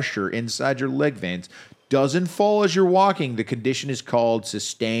blood pressure inside your leg veins doesn't fall as you're walking, the condition is called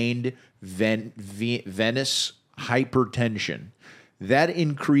sustained venous hypertension. That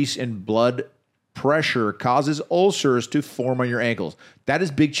increase in blood pressure causes ulcers to form on your ankles. That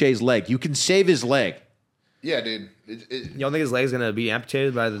is Big Che's leg. You can save his leg. Yeah, dude. You don't think his leg's gonna be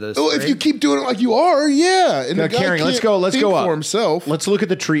amputated by the? Well, if you keep doing it like you are, yeah. And Now, the guy Carrie, let's can't go think up. for himself. Let's look at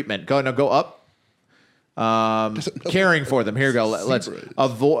the treatment. Go up. Caring for them. Here we go. Let's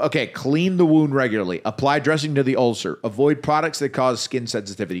avoid. Okay, clean the wound regularly. Apply dressing to the ulcer. Avoid products that cause skin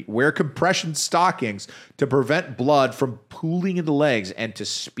sensitivity. Wear compression stockings to prevent blood from pooling in the legs and to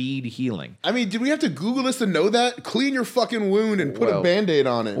speed healing. I mean, did we have to Google this to know that? Clean your fucking wound and put a Band-Aid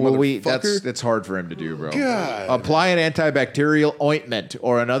on it. Well, motherfucker. that's hard for him to do, bro. God. Apply an antibacterial ointment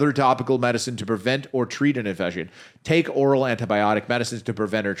or another topical medicine to prevent or treat an infection. Take oral antibiotic medicines to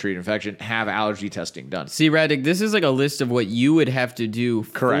prevent or treat infection. Have allergy testing done. See, Ratdick, this is like a list of what you would have to do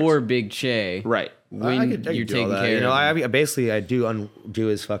for Big Che. Right. When I you're could do taking all that. care You know, of him. I basically do undo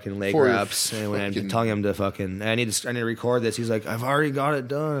his fucking leg For your wraps, and when I'm telling him to fucking, I need to record this. He's like, I've already got it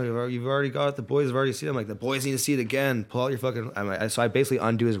done. You've already got it. The boys have already seen it. I'm like, the boys need to see it again. Pull out your fucking. So I basically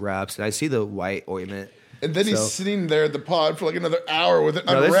undo his wraps, and I see the white ointment. And then he's sitting there at the pod for like another hour with it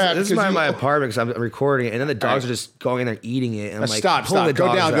No, unwrapped. this is my apartment because I'm recording it, and then the dogs are just going in there eating it. And I'm like, Stop. pulling the Go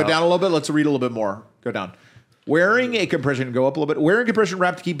dogs down. out. Go down a little bit. Let's read a little bit more. Go down. Wearing a compression, go up a little bit. Wearing compression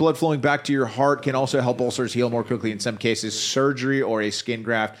wrap to keep blood flowing back to your heart can also help ulcers heal more quickly. In some cases, surgery or a skin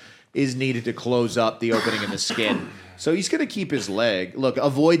graft is needed to close up the opening in the skin. So he's going to keep his leg. Look,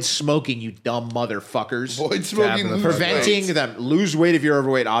 avoid smoking, you dumb motherfuckers. Avoid smoking. Lose Preventing weight. them. Lose weight if you're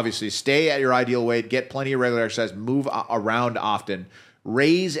overweight, obviously. Stay at your ideal weight. Get plenty of regular exercise. Move around often.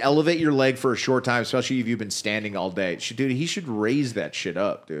 Elevate your leg for a short time, especially if you've been standing all day. Dude, he should raise that shit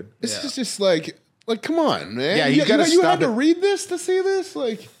up, dude. This is just like, come on, man. Yeah, you gotta you stop had to it. read this to see this?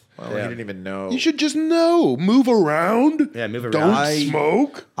 Like, Well, he didn't even know. you should just know. Move around. Yeah, move around. Don't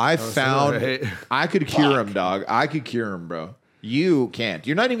smoke. I found right. I could cure him, dog. I could cure him, bro. You can't.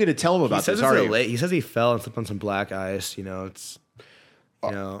 You're not even going to tell him He about says this, are you? he says he fell and slipped on some black ice. You know, it's. You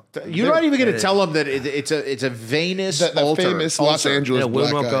know, You're not even going to tell him that it's a venous That ulcer. famous Los Angeles the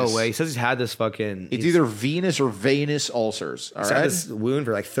wound black won't go ice. away. He says he's had this fucking. It's he's- either venous or venous ulcers. All He's had right. this wound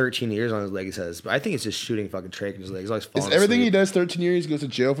for like 13 years on his leg, he says. But I think it's just shooting fucking trach in his leg. He's always Is falling everything he asleep. does 13 years? He goes to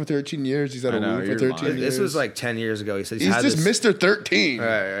jail for 13 years. He's had I a know, wound for you're 13 lying. years. This was like 10 years ago. He says He's had just this, Mr. 13.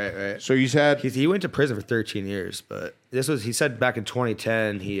 Right. So he's had. He went to prison for 13 years, but he said back in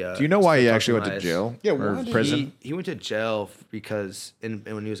 2010 he. Do you know why he slipped on actually some went to ice. jail? Yeah, or why did prison. He went to jail because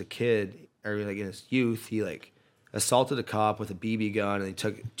when he was a kid, or like in his youth, he like assaulted a cop with a BB gun, and he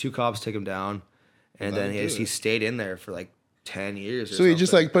took two cops took him down, and then he stayed in there for like 10 years. Or So he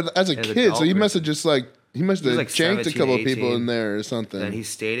just something. like, but as a As an kid, so he adult must have just like, he must have like janked a 17, couple of people 18. in there or something. Then he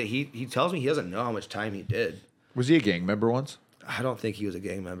stayed. He tells me he doesn't know how much time he did. Was he a gang member once? I don't think he was a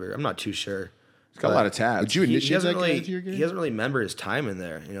gang member. I'm not too sure. He's got a lot of tabs. Would you He initiate doesn't that guy really. into your game? He doesn't really remember his time in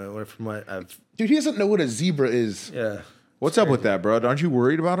there. You know, from what I've. Dude, he doesn't know what a zebra is. Yeah. What's up with that, bro? Aren't you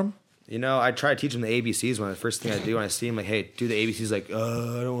worried about him? You know, I try to teach him the ABCs when the first thing I do when I see him, like, hey, do the ABCs. Like,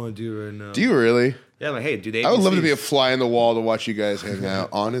 I don't want to do it right now. Do you really? Yeah, I'm like, hey, do the ABCs. I would love to be a fly in the wall to watch you guys hang out,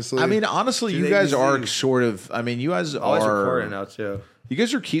 honestly. I mean, honestly, you they guys easy? are sort of. I mean, you guys Always are. recording now too. You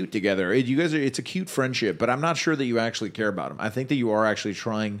guys are cute together. You guys are. It's a cute friendship, but I'm not sure that you actually care about him. I think that you are actually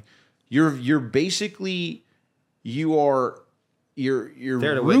trying. You're basically. You're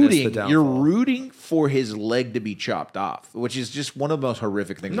There to witness the rooting. downfall. You're rooting for his leg to be chopped off, which is just one of the most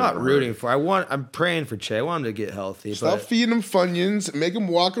horrific things. I'm not I've ever rooting heard. for. I'm praying for Che. I want him to get healthy. stop But feeding him Funyuns, make him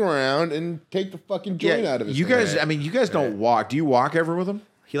walk around, and take the fucking joint out of his you guys. hand. I mean, you guys don't walk. Do you walk ever with him?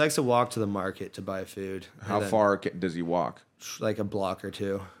 he likes to walk to the market to buy food. How and then, far does he walk? Like a block or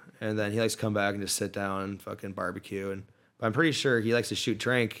two, and then he likes to come back and just sit down and fucking barbecue. And but I'm pretty sure he likes to shoot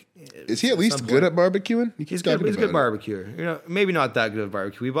trank. Is he at least good at barbecuing? He keeps He's good. talking He's a good about it. barbecuer. You know, maybe not that good at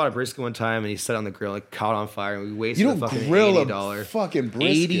barbecue. We bought a brisket one time, and he set it on the grill, like caught on fire, and we wasted You a don't fucking grill $80. a fucking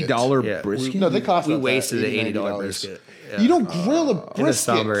brisket. $80 Yeah, brisket. No, they cost We about that, wasted an $80, $80 brisket. Yeah. You don't grill a brisket. In the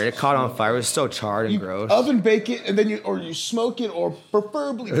summer, and it caught on fire. It was so charred and You gross. oven bake it, and then you smoke it, or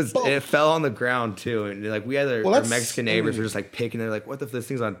preferably both. It fell on the ground too, and like we had our that's- Mexican neighbors were just like picking. They're like, "What if this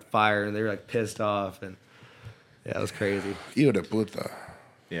thing's on fire?" And they were like pissed off, and yeah, it was crazy. Hijo de puta.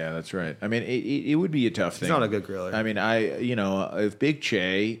 Yeah, that's right. I mean, it would be a tough thing. He's not a good griller. I mean, if Big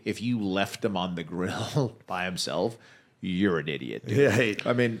Che, if you left him on the grill by himself, you're an idiot. Dude. Yeah,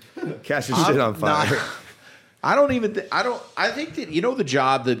 I mean, catch his shit on fire. I don't even. I think that the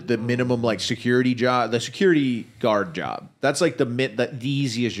job, the minimum like security job, the security guard job. That's like the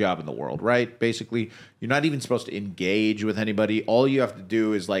easiest job in the world, right? Basically, you're not even supposed to engage with anybody. All you have to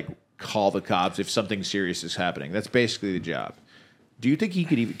do is like call the cops if something serious is happening. That's basically the job. Do you think he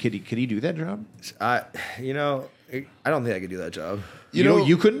could he do that job? I don't think I could do that job.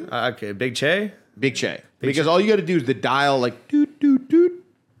 You couldn't. Okay, Big Che. Big Che. Because all you got to do is the dial like doot doot doot.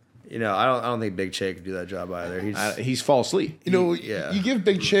 I don't think Big Che could do that job either. He's fall asleep. You give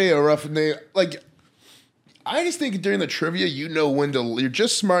Big Che a rough name. Like, I just think during the trivia, when to. You're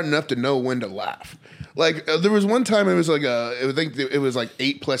just smart enough to know when to laugh. Like there was one time it was like I think it was like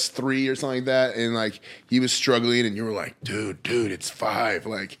 8 + 3 or something like that, and like he was struggling, and you were like, dude, it's 5,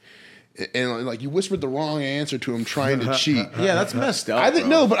 like. And like you whispered the wrong answer to him, trying to cheat. Yeah, that's messed up. I think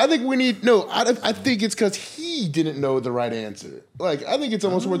but I think we need I think it's because he didn't know the right answer. Like I think it's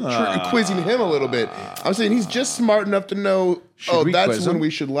almost worth quizzing him a little bit. I'm saying he's just smart enough to know. That's when we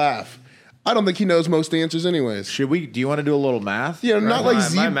should laugh. I don't think he knows most answers, anyways. Should we? Do you want to do a little math? Yeah, not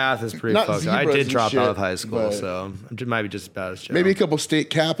like my math is pretty fucked. I did drop out of high school, so it might be just as bad as Joe. Maybe a couple state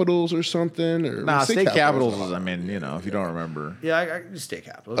capitals or something. Or state capitals. I mean, if you don't remember. Yeah, I just state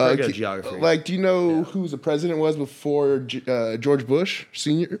capitals. Very good geography. Like, do you know who the president was before George Bush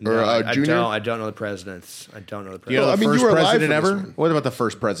Senior or Junior? I don't know the presidents. I don't know the presidents. You know the first president ever? What about the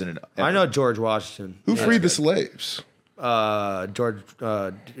first president ever? I know George Washington. Who freed the slaves? Martin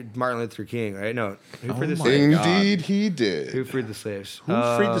Luther King, right? No, who freed the slaves? Indeed, he did. Who freed the slaves? Who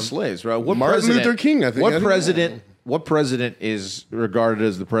freed the slaves? Right? Martin Luther King, I think. What president is regarded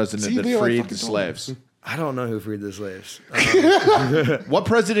as the president that freed the slaves? I don't know who freed the slaves. What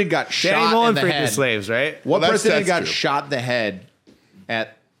president got shot in the freed head? the slaves, right? What president got shot in the head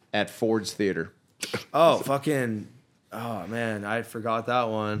at Ford's Theater? Oh, fucking. Oh, man, I forgot that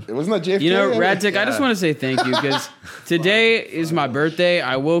one. It wasn't that JFK? Ratdick, I just want to say thank you because today is my birthday.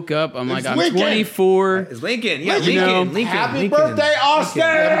 I woke up. I'm Lincoln. 24. It's Lincoln. Yeah, Lincoln. Happy birthday, Austin!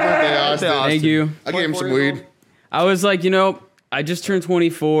 Happy birthday, Austin. Thank you. I gave him some weed. I was like, I just turned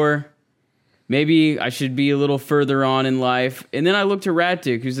 24. Maybe I should be a little further on in life. And then I looked to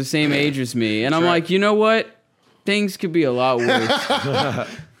Ratdick, who's the same age as me. And I'm like, you know what? Things could be a lot worse.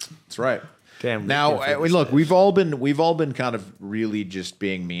 That's right. Damn. Now, look, we've all been kind of really just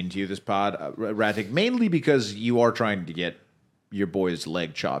being mean to you this pod, Ratdick, mainly because you are trying to get your boy's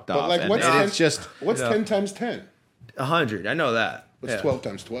leg chopped off. Like, what's 10 times 10? 100. I know that. What's 12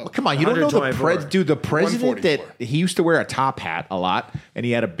 times 12? Well, come on, you don't know the president that 144. he used to wear a top hat a lot and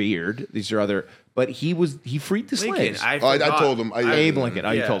he had a beard. These are other, but he freed the slaves. I told him. Abe Lincoln.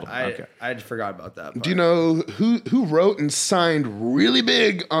 You told him. Okay. I forgot about that part. Do you know who wrote and signed really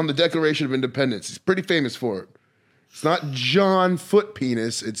big on the Declaration of Independence? He's pretty famous for it. It's not John Foot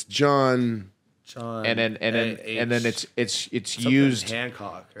Penis. It's John. And then it's used.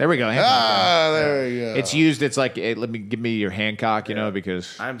 Hancock. Right? There we go. Hancock. There we go. It's used. It's like, hey, give me your Hancock,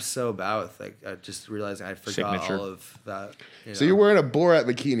 because I'm so bad with I just realizing I forgot Signature. all of that. So you're wearing a Borat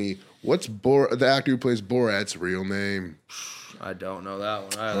bikini. What's the actor who plays Borat's real name? I don't know that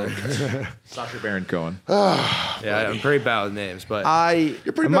one either. Sacha Baron Cohen. Yeah, I'm pretty bad with names, but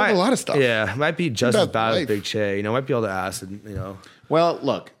You're pretty bad with a lot of stuff. Yeah, might be just as bad as life. Big Che. Might be all the acid. Well,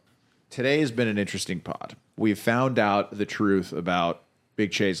 look, today has been an interesting pod. We've found out the truth about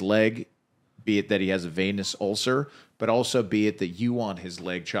Big Che's leg, be it that he has a venous ulcer, but also be it that you want his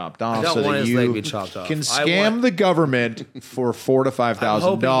leg chopped off so that you leg be chopped off. can scam the government for $4,000 to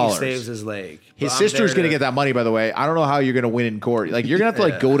 $5,000. He saves his leg. His sister's going to get that money, by the way. I don't know how you're going to win in court. Like, you're going to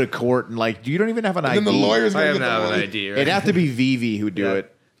have to go to court and you don't even have an ID. And then the lawyer's I going to don't get have the an money. ID. Right? It'd have to be Vivi who'd do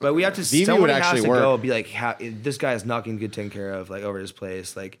it. But we have to. Vivi Someone would has actually to work. go. Be like, this guy is not getting good taken care of. Over his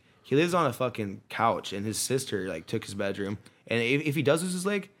place. He lives on a fucking couch, and his sister took his bedroom. And if he does lose his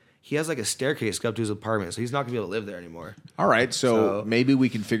leg, he has a staircase up to his apartment, so he's not gonna be able to live there anymore. All right, so maybe we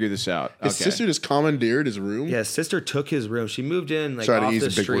can figure this out. His sister just commandeered his room? Yeah, his sister took his room. She moved in off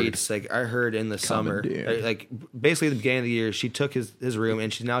the streets. I heard in the summer. Basically at the beginning of the year, she took his room,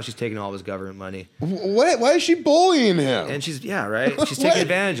 and she's taking all of his government money. What? Why is she bullying him? And she's taking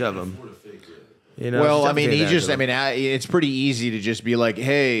advantage of him. Well, I mean, it's pretty easy to just be like,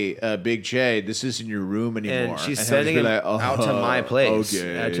 hey, Big Che, this isn't your room anymore. And she's sending him out to my place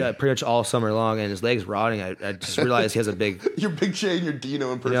pretty much all summer long, and his leg's rotting. I just realized he has a big... Your Big Che and your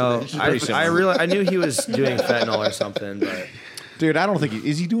Dino impersonation. I knew he was doing fentanyl or something, but... Dude, I don't think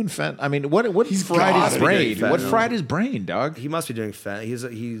is he doing fent? I mean, what fried his brain? What fried his brain, dog? He must be doing fent.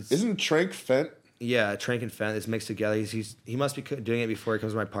 Isn't Trank fent? Yeah, Trank and fent is mixed together. He must be doing it before he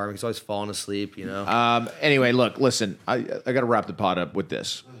comes to my apartment. He's always falling asleep, Anyway, look, listen. I got to wrap the pod up with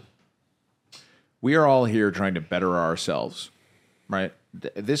this. We are all here trying to better ourselves, right?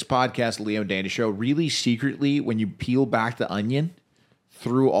 This podcast, Leo and Danny Show, really secretly, when you peel back the onion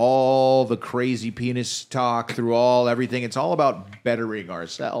through all the crazy penis talk, through everything, it's all about bettering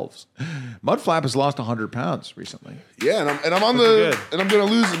ourselves. Mudflap has lost 100 pounds recently. Yeah, and I'm on and I'm going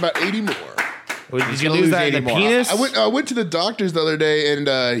to lose about 80 more. Did you lose that in the penis? I went to the doctors the other day,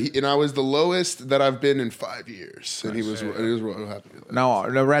 and I was the lowest that I've been in 5 years, and he was real happy. No,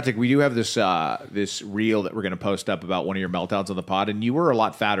 Ratdick, we do have this this reel that we're going to post up about one of your meltdowns on the pod, and you were a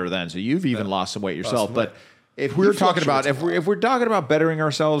lot fatter then, so you've even lost some weight yourself. But if we're talking about if we're talking about bettering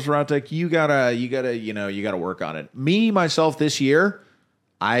ourselves, Ratdick, you gotta work on it. Me myself this year,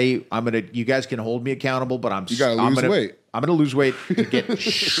 I'm gonna. You guys can hold me accountable, but I'm gotta lose weight. I'm gonna lose weight to get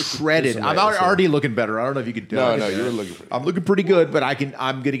shredded. I'm already looking better. I don't know if you can do it. No, you were looking pretty good. I'm looking pretty good, but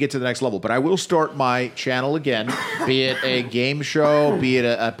I'm gonna get to the next level. But I will start my channel again, be it a game show, be it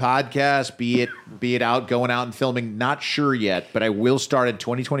a podcast, be it going out and filming. Not sure yet, but I will start in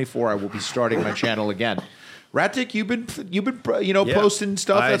 2024. I will be starting my channel again. Ratdick, you've been posting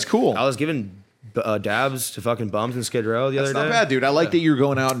stuff. That's cool. I was giving dabs to fucking bums in Skid Row the other day. That's not bad, dude. I like that you're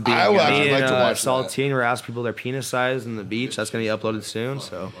going out and being. I would actually like to watch Saltine, where I ask people their penis size in the beach. That's going to be uploaded soon.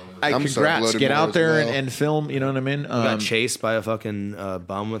 So, congrats. Get out there and film. You know what I mean? Got chased by a fucking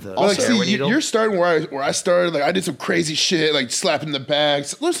bum with a steroid needle. You're starting where I started. Like I did some crazy shit, like slapping the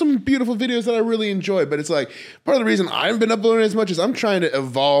bags. There's some beautiful videos that I really enjoy, but it's like part of the reason I haven't been uploading as much is I'm trying to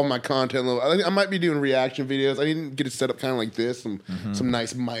evolve my content a little. I think I might be doing reaction videos. I didn't get it set up kind of like this, some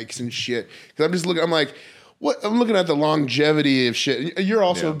nice mics and shit. Because I'm just looking. I'm like, what? I'm looking at the longevity of shit. You're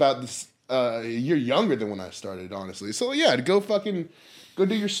also about this. You're younger than when I started, honestly. So yeah, to go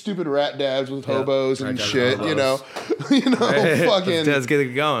do your stupid rat dabs with hobos and shit. Hobos. Fucking. Let's get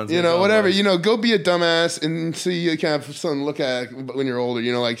it going. Whatever. Go be a dumbass and see you kind of something to look at when you're older.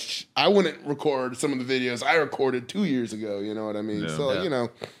 I wouldn't record some of the videos I recorded 2 years ago. You know what I mean?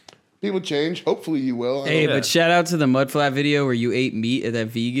 People change. Hopefully you will. But shout out to the Mudflap video where you ate meat at that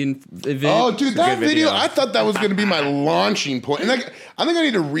vegan event. Oh, dude, that video, I thought that was going to be my launching point. And I think I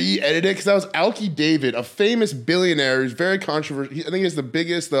need to re-edit it because that was Alki David, a famous billionaire who's very controversial. I think he has the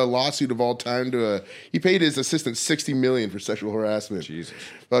biggest lawsuit of all time he paid his assistant $60 million for sexual harassment. Jesus.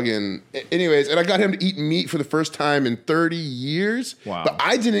 Anyways, and I got him to eat meat for the first time in 30 years. Wow. But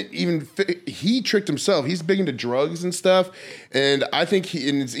I didn't even, he tricked himself. He's big into drugs and stuff. And I think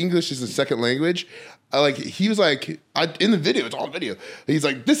in his English is a second language. He was like, in the video, it's all video. He's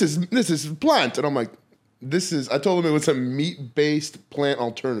like, this is plant. And I'm like, I told him it was a meat-based plant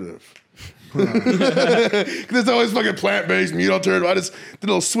alternative. There's always fucking plant-based meat alternative. I just did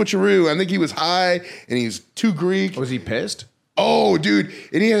a little switcheroo. I think he was high and he was too Greek. Was he pissed? Oh, dude.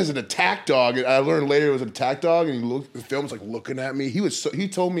 And he has an attack dog. I learned later it was an attack dog, and the film was like looking at me. He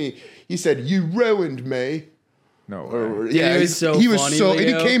told me, he said, "You ruined me." No. Yeah, he was so funny, and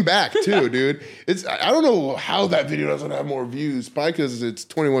he came back too, dude. I don't know how that video doesn't have more views. Probably because it's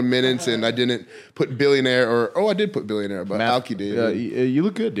 21 minutes and I didn't put billionaire I did put billionaire, but Alki did. You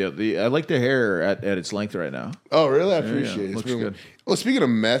look good, dude. I like the hair at its length right now. Oh, really? I appreciate it. Looks good. Well, speaking of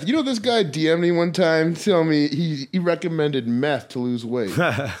meth, this guy DM'd me one time telling me he recommended meth to lose weight.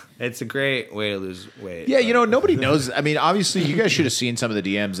 It's a great way to lose weight. Yeah, nobody knows. I mean, obviously, you guys should have seen some of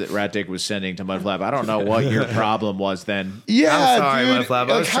the DMs that Ratdick was sending to Mudflap. I don't know what your problem was then. Yeah, I'm sorry, dude.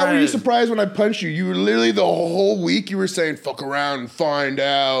 Mudflap. How were you surprised when I punched you? You were literally the whole week you were saying "fuck around and find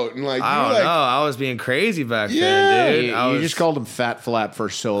out," and I don't know. I was being crazy back then, dude. You just called him Fat Flap for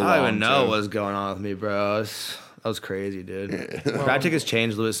so long. I don't even know what was going on with me, bro. That was crazy, dude. Ratdick has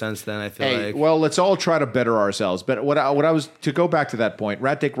changed a little bit since then, I feel like. Well, let's all try to better ourselves. But what I was, to go back to that point,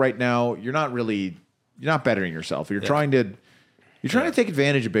 Ratdick, right now, you're not bettering yourself. You're trying to take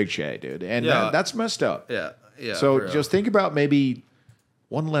advantage of Big Shay, dude. And that's messed up. Yeah. So just think about maybe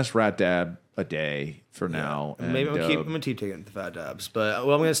one less rat dab a day for now. And, maybe I'm gonna keep taking the fat dabs. But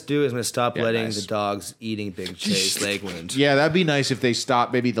what I'm gonna do is I'm gonna stop letting the dogs eating Big Shay's leg wounds. Yeah, that'd be nice if they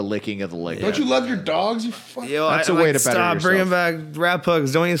stopped maybe the licking of the leg. Don't you love your dogs? You that's a way to better stop yourself. Bringing back rat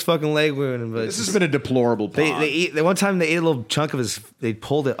pugs. Don't eat his fucking leg wound. But this has been a deplorable pod. One time they ate a little chunk of his. They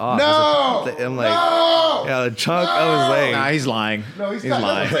pulled it off. No, I'm like, yeah, the chunk of his leg. Nah, he's lying. No, he's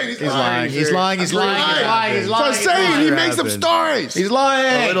lying. He's lying. He's lying. He's lying. So I'm saying he makes some stories. He's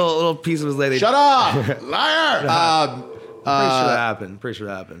lying. A little piece of his leg. Shut up, liar. Pretty sure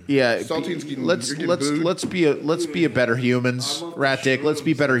that happened. Yeah, let's be a better humans, Ratdick. Let's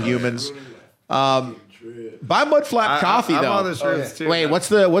be better humans. Buy Mudflap coffee though. On the shirts too, wait, what's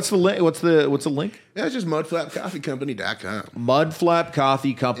the link? What's the link? Yeah, it's just mudflapcoffeecompany.com.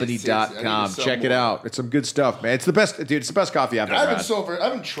 Mudflapcoffeecompany.com. Check it out. It's some good stuff, man. It's the best, dude. It's the best coffee I've ever had. I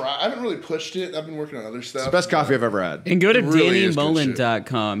haven't tried. I haven't really pushed it. I've been working on other stuff. It's the best coffee I've ever had. And go to really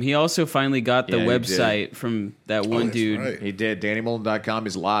DannyMullen.com. He also finally got the website from that one dude. Right. He did. DannyMullen.com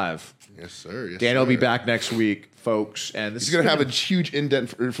is live. Yes, sir. Yes, Dan will be sir. back next week, folks. And this He's gonna have a huge indent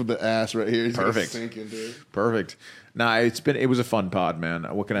for the ass right here. He's Perfect. Gonna sink into it. perfect. Nah, it was a fun pod, man.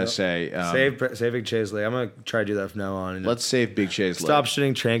 What can I say? Save Big J's leg. I'm gonna try to do that from now on. And Let's save Big J's stop leg.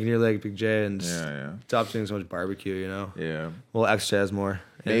 shitting trank in your leg, Big J, and Yeah. stop doing so much barbecue. You know, Yeah. we'll exercise more.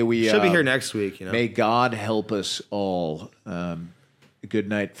 May And we, should be here next week. You know, May God help us all. Good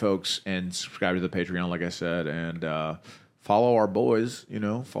night, folks, and subscribe to the Patreon, like I said, and follow our boys.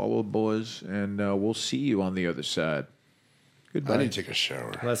 Follow the boys, and we'll see you on the other side. Goodbye. I need to take a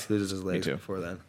shower. let's lose his legs too. before then.